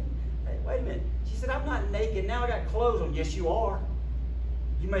said, hey, wait a minute. She said, I'm not naked. Now I got clothes on. Yes, you are.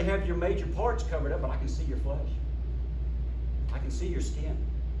 You may have your major parts covered up, but I can see your flesh. I can see your skin.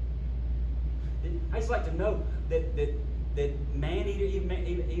 I just like to know that man-eater,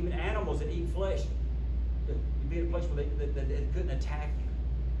 even animals that eat flesh, you'd be in a place where they couldn't attack you,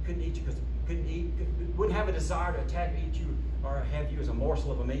 couldn't eat you, because wouldn't have a desire to eat you or have you as a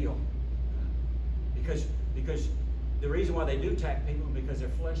morsel of a meal. Because the reason why they do attack people is because their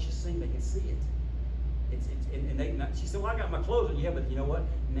flesh is seen, they can see it. She said, well, I got my clothes on. Yeah, but you know what?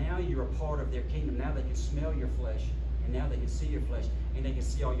 Now you're a part of their kingdom. Now they can smell your flesh, and now they can see your flesh, and they can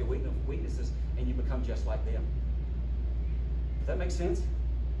see all your weaknesses, and you become just like them. Does that make sense?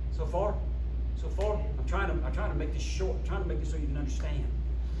 So far? So far? I'm trying to make this short. I'm trying to make this so you can understand.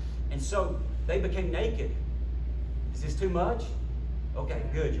 And so they became naked. Is this too much? Okay,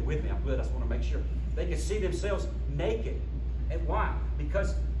 good. You're with me. I'm good. I just want to make sure. They could see themselves naked. And why?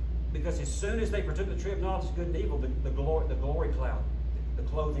 Because as soon as they partook of the tree of knowledge of good and evil, the glory cloud, the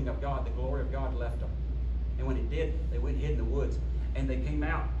clothing of God, the glory of God left them. And when it did, they went and hid in the woods. And they came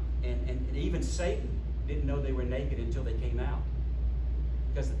out. And even Satan didn't know they were naked until they came out.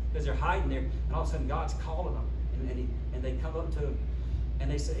 Because they're hiding there. And all of a sudden, God's calling them. And they come up to him.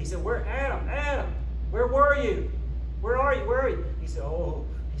 And he said, where Adam? Adam, where were you? Where are you? Where are you? He said,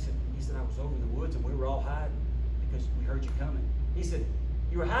 he said, I was over in the woods and we were all hiding because we heard you coming. He said,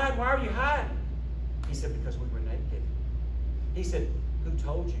 you were hiding? Why are you hiding? He said, because we were naked. He said, who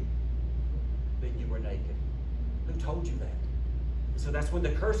told you that you were naked? Who told you that? And so that's when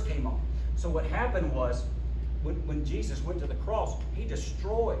the curse came on. So what happened was, when Jesus went to the cross, he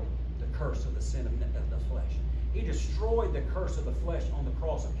destroyed the curse of the sin of the flesh. He destroyed the curse of the flesh on the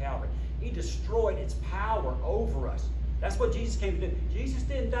cross of Calvary. He destroyed its power over us. That's what Jesus came to do. Jesus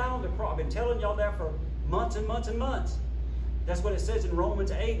didn't die on the cross. I've been telling y'all that for months and months and months. That's what it says in Romans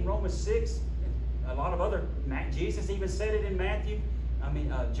 8 and Romans 6. And a lot of other, Jesus even said it in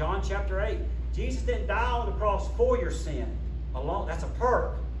John chapter 8. Jesus didn't die on the cross for your sin alone. That's a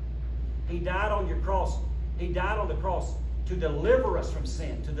perk. He died on your cross. He died on the cross to deliver us from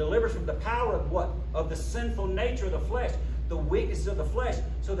sin, to deliver us from the power of what? Of the sinful nature of the flesh, the weakness of the flesh,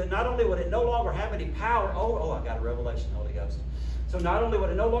 so that not only would it no longer have any power over, I got a revelation, Holy Ghost. So not only would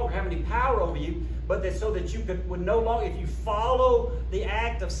it no longer have any power over you, but that so that you would no longer, if you follow the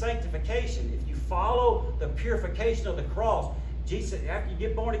act of sanctification, if you follow the purification of the cross, Jesus, after you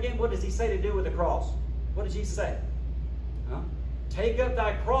get born again, what does he say to do with the cross? What does Jesus say? Take up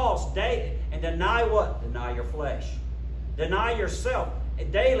thy cross daily and deny what? Deny your flesh. Deny yourself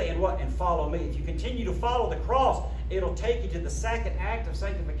daily and what? And follow me. If you continue to follow the cross, it'll take you to the second act of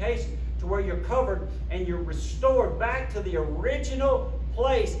sanctification, to where you're covered and you're restored back to the original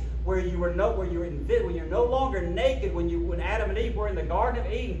place where you're no longer naked when Adam and Eve were in the Garden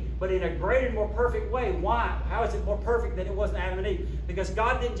of Eden, but in a greater and more perfect way. Why? How is it more perfect than it was in Adam and Eve? Because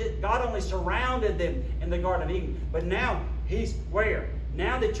God only surrounded them in the Garden of Eden, but now he's where?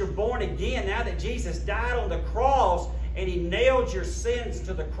 Now that you're born again, now that Jesus died on the cross, and he nailed your sins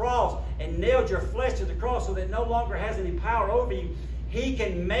to the cross and nailed your flesh to the cross so that it no longer has any power over you, he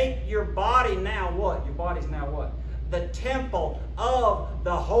can make your body now what? Your body's now what? The temple of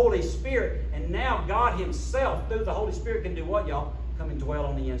the Holy Spirit. And now God himself, through the Holy Spirit, can do what, y'all? Come and dwell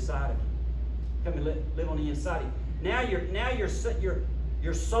on the inside of you. Come and live on the inside of you. Now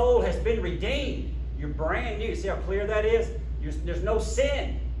your soul has been redeemed. You're brand new. See how clear that is? There's no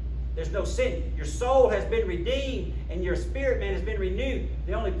sin. There's no sin. Your soul has been redeemed and your spirit man has been renewed.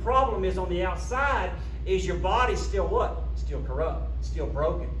 The only problem is on the outside is your body's still what? Still corrupt, still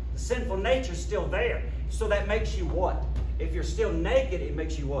broken. The sinful nature's still there. So that makes you what? If you're still naked, it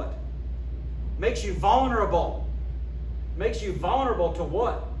makes you what? Makes you vulnerable. Makes you vulnerable to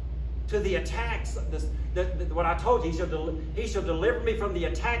what? To the attacks. What I told you, he shall deliver me from the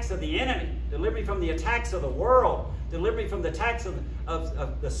attacks of the enemy. Deliver me from the attacks of the world. Deliver me from the attacks of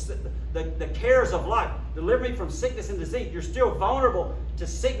the cares of life. Deliver me from sickness and disease. You're still vulnerable to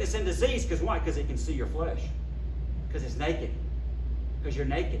sickness and disease. Because why? Because it can see your flesh. Because it's naked. Because you're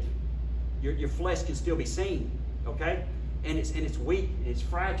naked. Your flesh can still be seen. Okay? And it's weak. And it's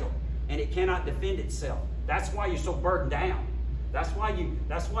fragile. And it cannot defend itself. That's why you're so burdened down. That's why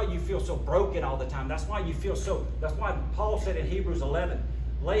you feel so broken all the time. That's why Paul said in Hebrews 11,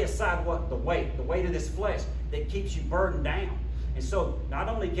 lay aside what? The weight of this flesh that keeps you burdened down. And so not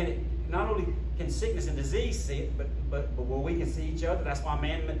only can sickness and disease see it, but we can see each other. That's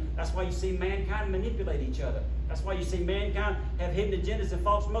why you see mankind manipulate each other. That's why you see mankind have hidden agendas and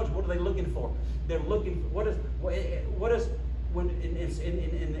false motives. What are they looking for? They're looking for what is when in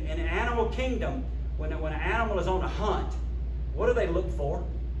an animal kingdom, when an animal is on a hunt, what do they look for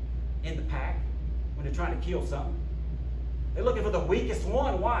in the pack when they're trying to kill something? They're looking for the weakest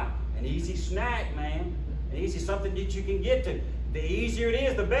one. Why? An easy snack, man. An easy something that you can get to. The easier it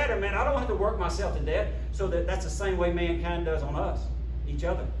is, the better, man. I don't have to work myself to death. So that's the same way mankind does on us, each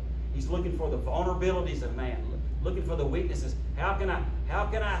other. He's looking for the vulnerabilities of man, looking for the weaknesses. How can I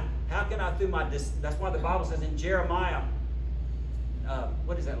through my that's why the Bible says in Jeremiah,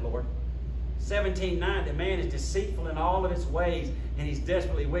 what is that, Lord? 17:9, that man is deceitful in all of its ways, and he's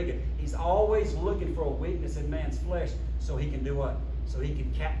desperately wicked. He's always looking for a weakness in man's flesh so he can do what? So he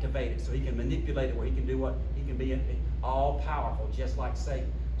can captivate it, so he can manipulate it, where he can do what? He can be all powerful, just like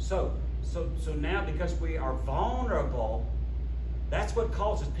Satan. So now, because we are vulnerable, that's what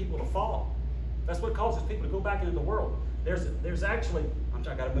causes people to fall. That's what causes people to go back into the world. There's actually,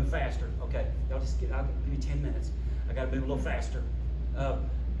 I got to move faster. Okay, I'll give you 10 minutes. I got to move a little faster.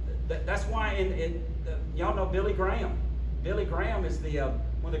 That's why y'all know Billy Graham. Billy Graham is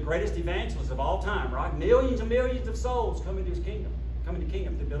one of the greatest evangelists of all time, right? Millions and millions of souls coming to his kingdom. Coming to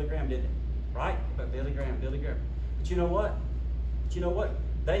kingdom through Billy Graham, didn't it? Right? But Billy Graham. But you know what?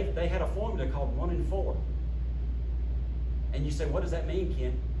 They had a formula called 1 in 4. And you say, what does that mean,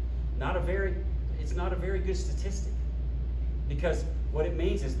 Ken? It's not a very good statistic. Because what it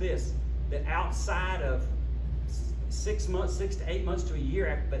means is this, that outside of 6 to 8 months to a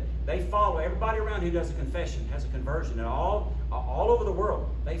year, but they follow everybody around who does a confession, has a conversion, and all over the world,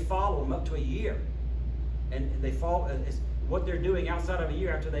 they follow them up to a year. And they follow what they're doing outside of a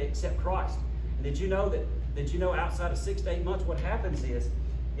year after they accept Christ. And did you know outside of 6 to 8 months, what happens is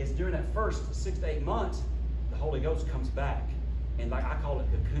during that first 6 to 8 months, the Holy Ghost comes back. And like I call it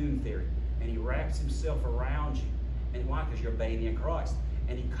cocoon theory. And he wraps himself around you. And why? Because you're a baby in Christ.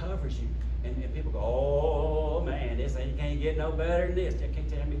 And he covers you. And people go, oh man, you can't get no better than this. I can't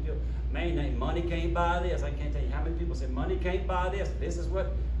tell you how many people, man, money can't buy this. I can't tell you how many people say money can't buy this. This is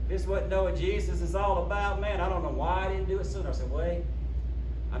what knowing Jesus is all about, man. I don't know why I didn't do it sooner. I said, wait,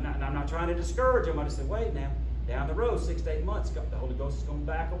 I'm not trying to discourage him. I just said, wait now, down the road, 6 to 8 months, the Holy Ghost is going to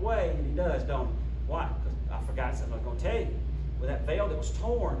back away, and he does, don't he? Why? Because I forgot something I was going to tell you. With that veil that was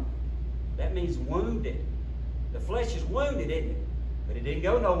torn, that means wounded. The flesh is wounded, isn't it? But it didn't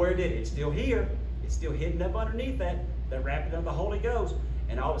go nowhere, did it? It's still here. It's still hidden up underneath that wrapping of the Holy Ghost.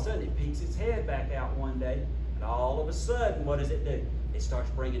 And all of a sudden, it peeks its head back out one day. And all of a sudden, what does it do? It starts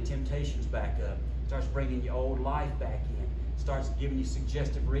bringing temptations back up. It starts bringing your old life back in. It starts giving you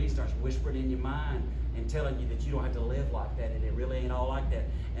suggestive reasons. Starts whispering in your mind and telling you that you don't have to live like that. And it really ain't all like that.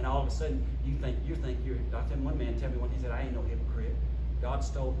 And all of a sudden, you think you're. I had one man tell me one. He said, I ain't no hypocrite. God,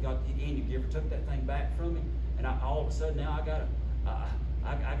 Andy, you ever took that thing back from me? And all of a sudden, now I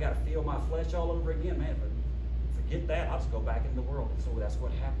got to feel my flesh all over again, man. Forget that. I'll just go back in the world. And so that's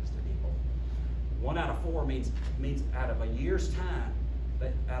what happens to people. 1 out of 4 means out of a year's time,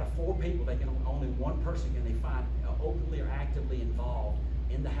 that out of 4 people, only one person can they find openly or actively involved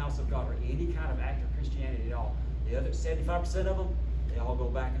in the house of God or any kind of act of Christianity at all. The other 75% of them, they all go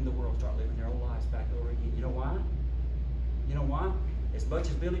back in the world, start living their old lives back over again. You know why? You know why? As much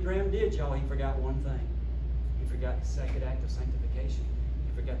as Billy Graham did, y'all, he forgot one thing. He forgot the second act of sanctification.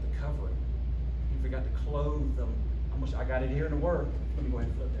 He forgot the covering. He forgot to clothe them. I got it here in the Word. Let me go ahead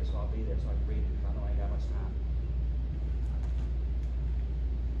and flip there so I'll be there so I can read it because I know I ain't got much time.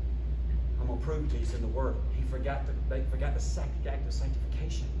 I'm going to prove to you it's in the Word. They forgot the second act of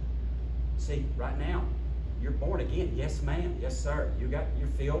sanctification. See, right now, you're born again. Yes, ma'am. Yes, sir. You're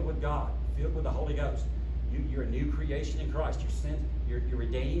filled with God, filled with the Holy Ghost. You're a new creation in Christ. Your sins, you're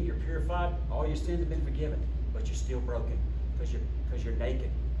redeemed, you're purified. All your sins have been forgiven, but you're still broken because you're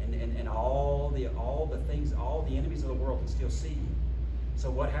naked. And all the things, all the enemies of the world can still see you. So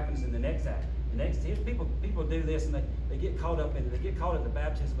what happens in the next act? The next is people do this and they get caught up in it. They get caught in the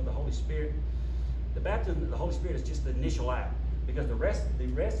baptism of the Holy Spirit. The baptism of the Holy Spirit is just the initial act, because the rest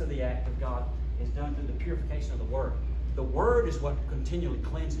of the act of God is done through the purification of the Word. The Word is what continually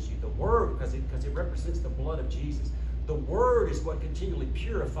cleanses you. The Word, because it represents the blood of Jesus. The Word is what continually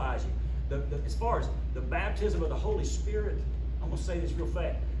purifies you. As far as the baptism of the Holy Spirit, I'm going to say this real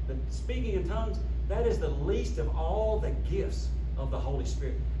fast. The speaking in tongues, that is the least of all the gifts of the Holy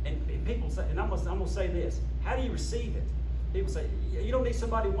Spirit. And people say, and I'm going to say this, how do you receive it? People say, you don't need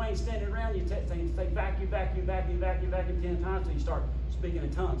somebody, Wayne, standing around you saying vacuum, vacuum, vacuum, vacuum, vacuum 10 times until you start speaking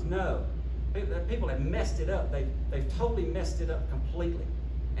in tongues. No. People have messed it up. They've totally messed it up completely.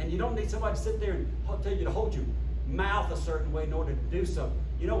 And you don't need somebody to sit there and tell you to hold your mouth a certain way in order to do something.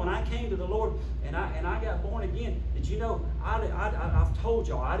 You know, when I came to the Lord and I got born again, did you know, I've told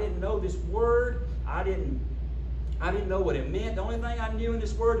y'all, I didn't know this word. I didn't know what it meant. The only thing I knew in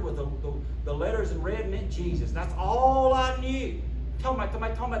this word was the letters in red meant Jesus. That's all I knew. Talking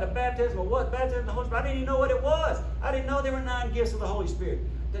about the baptism of what? Baptism of the Holy Spirit. I didn't even know what it was. I didn't know there were 9 gifts of the Holy Spirit.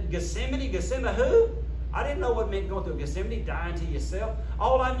 The Gethsemane who? I didn't know what it meant going through Gethsemane, dying to yourself.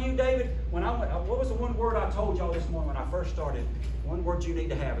 All I knew, David, when I went, what was the one word I told y'all this morning when I first started? One word you need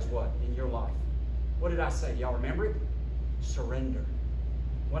to have is what in your life? What did I say? Y'all remember it? Surrender.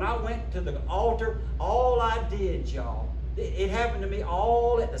 When I went to the altar, all I did, y'all, it happened to me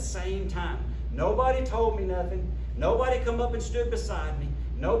all at the same time. Nobody told me nothing. Nobody come up and stood beside me.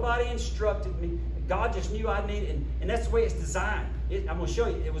 Nobody instructed me. God just knew I needed, and that's the way it's designed. I'm going to show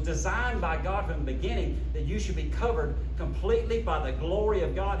you. It was designed by God from the beginning that you should be covered completely by the glory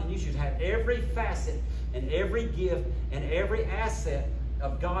of God, and you should have every facet and every gift and every asset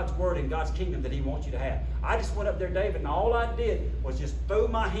of God's Word and God's kingdom that He wants you to have. I just went up there, David, and all I did was just throw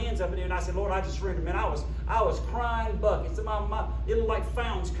my hands up in there, and I said, Lord, I just surrender. Man, I was crying buckets. It looked like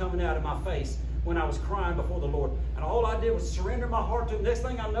fountains coming out of my face when I was crying before the Lord. And all I did was surrender my heart to Him. Next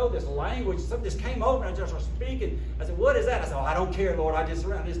thing I know, this language, something just came over, and I just started speaking. I said, what is that? I said, oh, I don't care, Lord. I just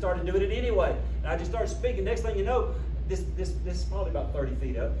started doing it anyway. And I just started speaking. Next thing you know, this is probably about 30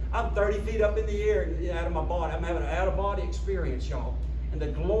 feet up. I'm 30 feet up in the air and out of my body. I'm having an out-of-body experience, y'all. And the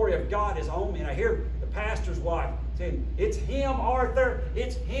glory of God is on me. And I hear the pastor's wife saying, it's Him, Arthur.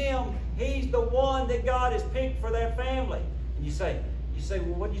 It's Him. He's the one that God has picked for that family. And you say,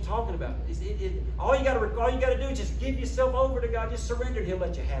 well, what are you talking about? All you got to do is just give yourself over to God. Just surrender, and He'll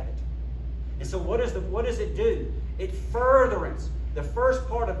let you have it. And so what does it do? It furtherance. The first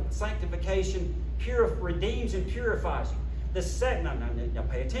part of sanctification redeems and purifies you. The second, now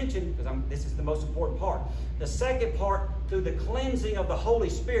pay attention, because this is the most important part. The second part, through the cleansing of the Holy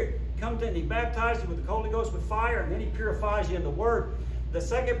Spirit, comes in and He baptizes you with the Holy Ghost with fire, and then He purifies you in the Word. The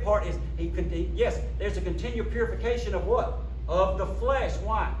second part is, yes, there's a continual purification of what? Of the flesh.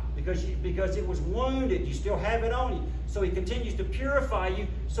 Why? Because it was wounded. You still have it on you. So He continues to purify you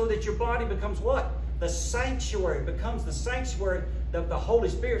so that your body becomes what? The sanctuary. It becomes the sanctuary of the Holy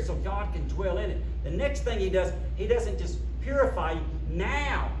Spirit so God can dwell in it. The next thing He does, He doesn't just purify you.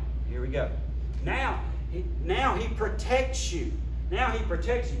 Now, here we go. Now He protects you. Now He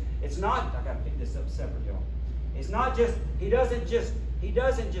protects you. It's not, I got to pick this up separate, y'all. It's not just, He doesn't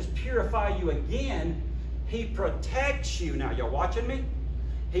just purify you again. He protects you now. Y'all watching me?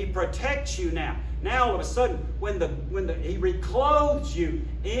 He protects you now. Now all of a sudden, when He reclothes you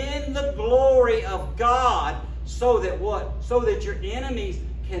in the glory of God, so that what? So that your enemies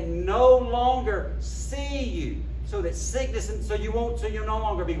can no longer see you. So that sickness, and so you'll no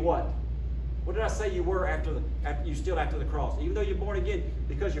longer be what? What did I say you were after the cross? Even though you're born again,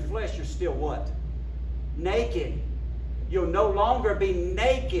 because your flesh, you're still what? Naked. You'll no longer be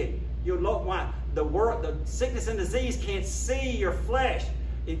naked. You'll look, why? The sickness and disease can't see your flesh.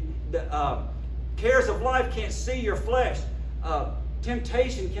 The cares of life can't see your flesh.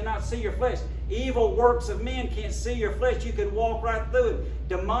 Temptation cannot see your flesh. Evil works of men can't see your flesh. You can walk right through it.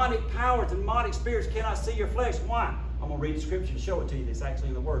 Demonic powers, demonic spirits cannot see your flesh. Why? I'm going to read the scripture and show it to you. It's actually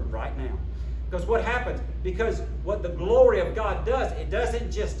in the Word right now. Because what happens? Because what the glory of God does, it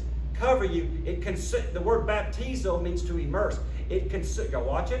doesn't just cover you. The word baptizo means to immerse. Y'all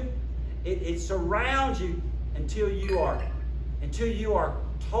watching? It surrounds you until you are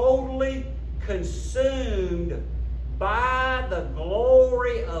totally consumed by the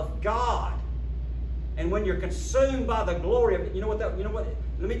glory of God. And when you're consumed by the glory of, you know what?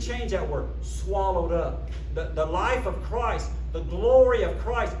 Let me change that word. Swallowed up. The life of Christ, the glory of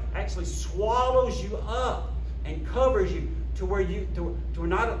Christ actually swallows you up and covers you to where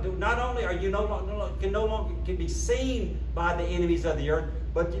not only are you no longer can be seen by the enemies of the earth,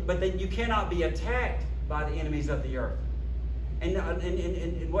 but then you cannot be attacked by the enemies of the earth.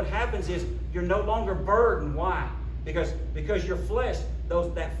 And what happens is you're no longer burdened. Why? Because your flesh,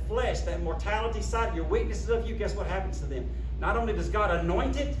 that mortality side, your weaknesses of you, guess what happens to them? Not only does God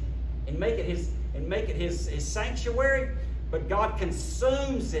anoint it, and make it his sanctuary, but God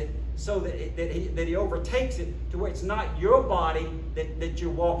consumes it so that he overtakes it to where it's not your body that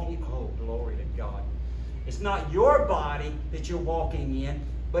you're walking in. Oh, glory to God. It's not your body that you're walking in,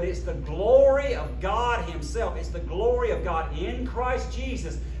 but it's the glory of God himself. It's the glory of God in Christ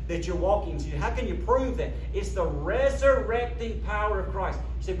Jesus that you're walking into. How can you prove that? It's the resurrecting power of Christ.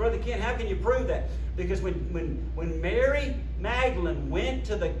 You say, Brother Ken, how can you prove that? Because when Mary Magdalene went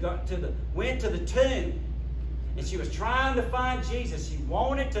to the tomb, and she was trying to find Jesus, she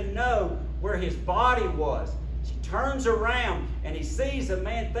wanted to know where his body was. She turns around and he sees a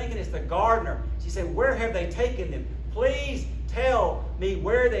man thinking it's the gardener. She said, where have they taken him? Please tell me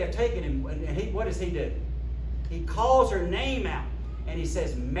where they have taken him. And what does he do? He calls her name out and he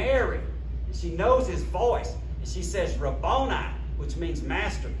says, Mary. And she knows his voice. And she says, Rabboni, which means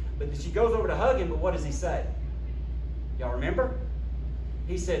master. But she goes over to hug him, but what does he say? Y'all remember?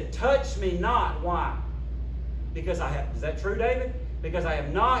 He said, touch me not. Why? Because is that true, David? Because I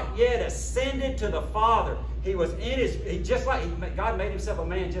have not yet ascended to the Father. He was in God made himself a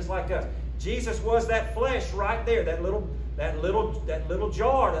man just like us. Jesus was that flesh right there, that little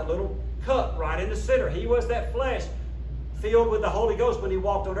jar, that little cup right in the center. He was that flesh filled with the Holy Ghost when he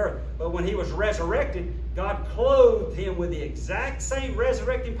walked on earth. But when he was resurrected, God clothed him with the exact same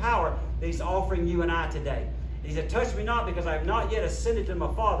resurrecting power that he's offering you and I today. And he said, touch me not because I have not yet ascended to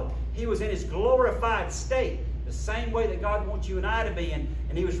my Father. He was in his glorified state, the same way that God wants you and I to be in.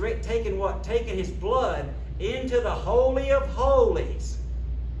 And he was taking his blood into the Holy of Holies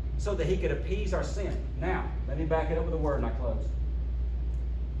so that he could appease our sin. Now, let me back it up with a word and I close.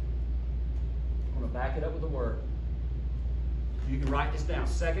 I'm going to back it up with a word. You can write this down.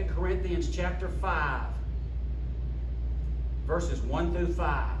 2 Corinthians chapter 5, verses 1 through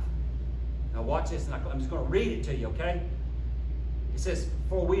 5. Now watch this, and I'm just going to read it to you, okay? It says,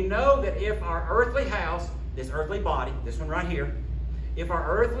 for we know that if our earthly house, this earthly body, this one right here, if our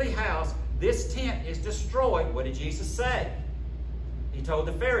earthly house, this tent is destroyed, what did Jesus say? He told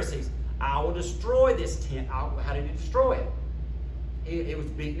the Pharisees, I will destroy this tent. How did he destroy it? It was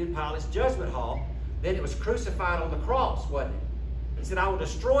beaten in Pilate's judgment hall. Then it was crucified on the cross, wasn't it? He said, I will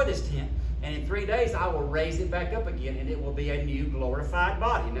destroy this tent, and in 3 days I will raise it back up again, and it will be a new glorified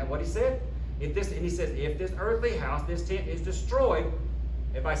body. Isn't that what he said? And he says, if this earthly house, this tent is destroyed,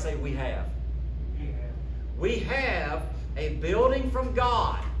 everybody say, we have. We have a building from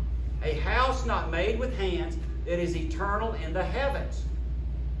God, a house not made with hands, that is eternal in the heavens.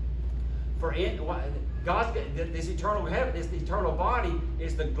 For God, this eternal heaven, this eternal body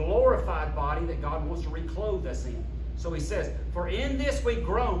is the glorified body that God wants to reclothe us in. So he says, for in this we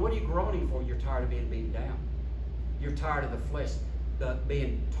groan. What are you groaning for? You're tired of being beaten down. You're tired of the flesh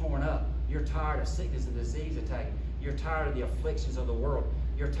being torn up. You're tired of sickness and disease attacking. You're tired of the afflictions of the world.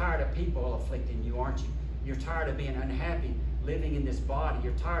 You're tired of people afflicting you, aren't you? You're tired of being unhappy living in this body.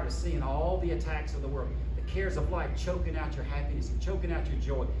 You're tired of seeing all the attacks of the world, the cares of life choking out your happiness and choking out your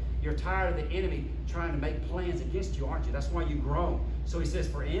joy. You're tired of the enemy trying to make plans against you, aren't you? That's why you groan. So he says,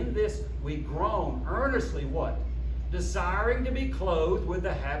 for in this we groan earnestly, what? Desiring to be clothed with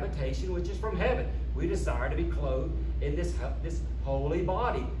the habitation which is from heaven. We desire to be clothed in this holy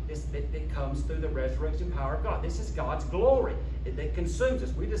body that comes through the resurrection power of God. This is God's glory that consumes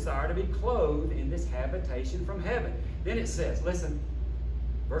us. We desire to be clothed in this habitation from heaven. Then it says, listen,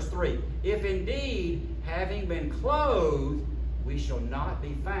 verse 3, if indeed, having been clothed, we shall not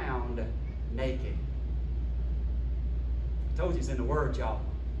be found naked. I told you it's in the Word, y'all.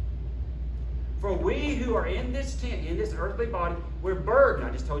 For we who are in this tent, in this earthly body, we're burdened.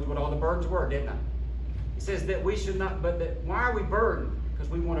 I just told you what all the burdens were, didn't I? It says that we should not, but that why are we burdened? Because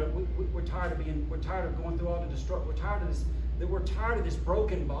we're tired of going through all the destruction. We're tired of this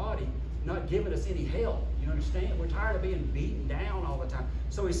broken body not giving us any help. You understand? We're tired of being beaten down all the time.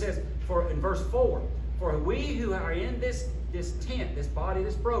 So he says, in verse 4, for we who are in this tent, this body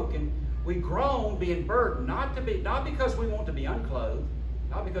that's broken, we groan being burdened, not because we want to be unclothed,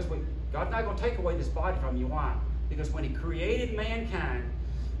 not because God's not going to take away this body from you. Why? Because when he created mankind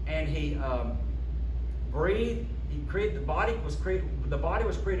and he breathed, the body was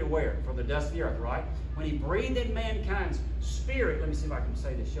created where? From the dust of the earth, right? When he breathed in mankind's spirit, let me see if I can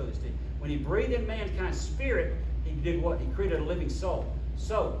show this to you. When he breathed in mankind's spirit, he did what? He created a living soul.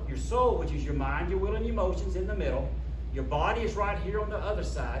 So, your soul, which is your mind, your will, and your emotions in the middle, your body is right here on the other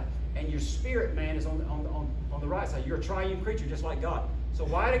side, and your spirit man is on the right side. You're a triune creature just like God. So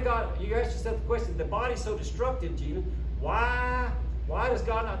why did God, you ask yourself the question, the body's so destructive, Gina, why does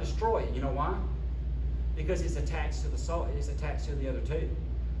God not destroy it? You know why? Because it's attached to the soul, it's attached to the other two.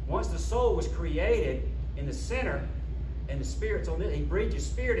 Once the soul was created in the center, and the Spirit's on it. He breathed His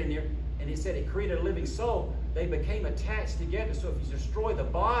Spirit in there, and He said it created a living soul. They became attached together. So if you destroy the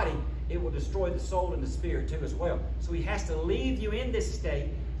body, it will destroy the soul and the spirit too as well. So He has to leave you in this state,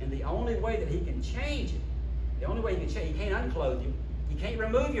 and the only way that He can change it, the only way He can change, He can't unclothe you. He can't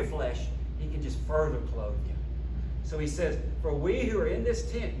remove your flesh. He can just further clothe you. So He says, for we who are in this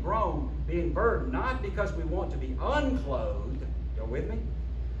tent groan, being burdened, not because we want to be unclothed, you're with me,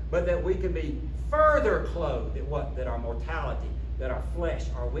 but that we can be further clothed. That what? That our mortality, that our flesh,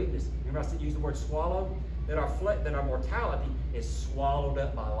 our weakness. Remember I said use the word swallow? That our mortality is swallowed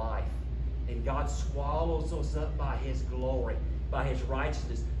up by life. And God swallows us up by His glory, by His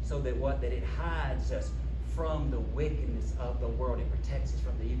righteousness, so that what? That it hides us from the wickedness of the world. It protects us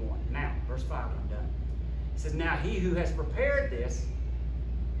from the evil one. Now, verse 5, and I'm done. It says, now He who has prepared this,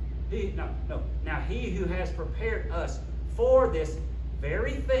 now He who has prepared us for this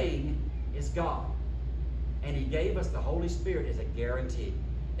very thing is God. And He gave us the Holy Spirit as a guarantee,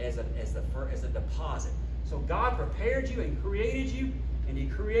 as a deposit. So God prepared you and created you, and He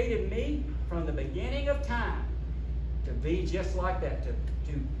created me from the beginning of time to be just like that,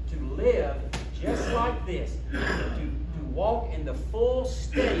 to live just like this, to walk in the full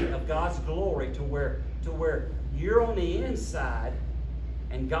state of God's glory, to where you're on the inside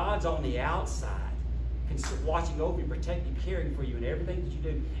and God's on the outside, watching over you, protecting, caring for you in everything that you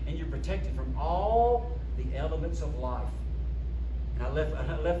do, and you're protected from all the elements of life. And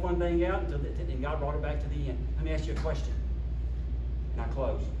I left one thing out and God brought it back to the end. Let me ask you a question. And I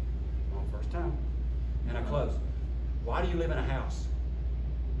close. On first time. And I close. Why do you live in a house?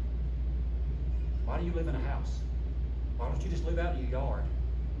 Why do you live in a house? Why don't you just live out in your yard?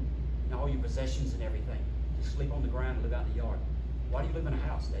 And all your possessions and everything. Just sleep on the ground and live out in the yard. Why do you live in a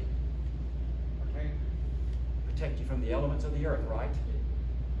house, David? Okay. Protect you from the elements of the earth, right?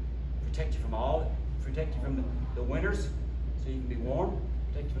 Protect you from the winters, so you can be warm.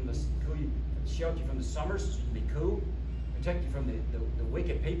 Protect you from shelter you from the summers, so you can be cool. Protect you from the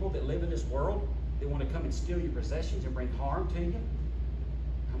wicked people that live in this world. They want to come and steal your possessions and bring harm to you.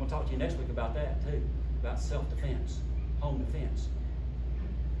 I'm going to talk to you next week about that too, about self-defense, home defense.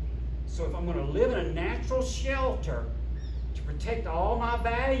 So if I'm going to live in a natural shelter to protect all my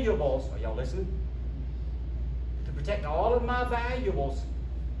valuables, are y'all listening? To protect all of my valuables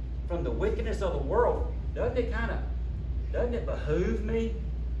from the wickedness of the world, doesn't it behoove me? It's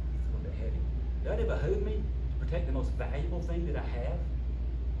a little bit heavy. Doesn't it behoove me to protect the most valuable thing that I have?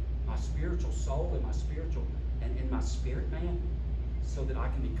 My spiritual soul and my spiritual and my spirit man, so that I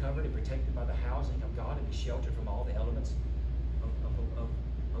can be covered and protected by the housing of God and be sheltered from all the elements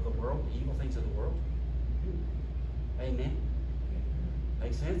of the world, the evil things of the world. Amen.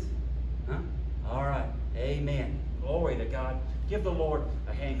 Make sense? Huh? All right. Amen. Glory to God. Give the Lord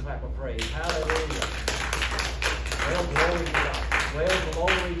a hand clap of praise. Hallelujah. Well, glory to God. Well,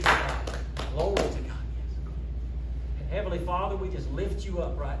 glory to God. Glory to God. Yes. Heavenly Father, we just lift you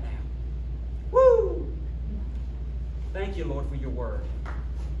up right now. Woo! Thank you, Lord, for your word.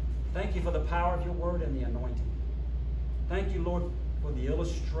 Thank you for the power of your word and the anointing. Thank you, Lord, for the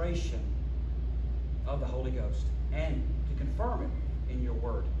illustration of the Holy Ghost, and to confirm it in your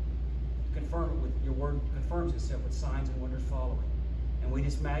word. To confirm it with your word, confirms itself with signs and wonders following. And we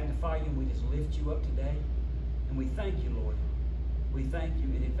just magnify you, and we just lift you up today. And we thank you, Lord. We thank you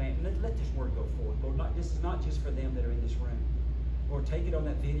in advance. Let this word go forward, Lord. This is not just for them that are in this room. Lord, take it on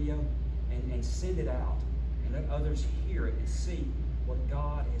that video and send it out. And let others hear it and see what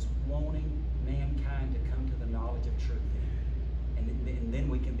God is wanting mankind to come to the knowledge of truth in. And then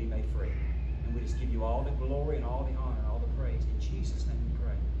we can be made free. And we just give you all the glory and all the honor and all the praise. In Jesus' name we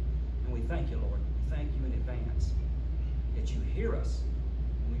pray. And we thank you, Lord. We thank you in advance that you hear us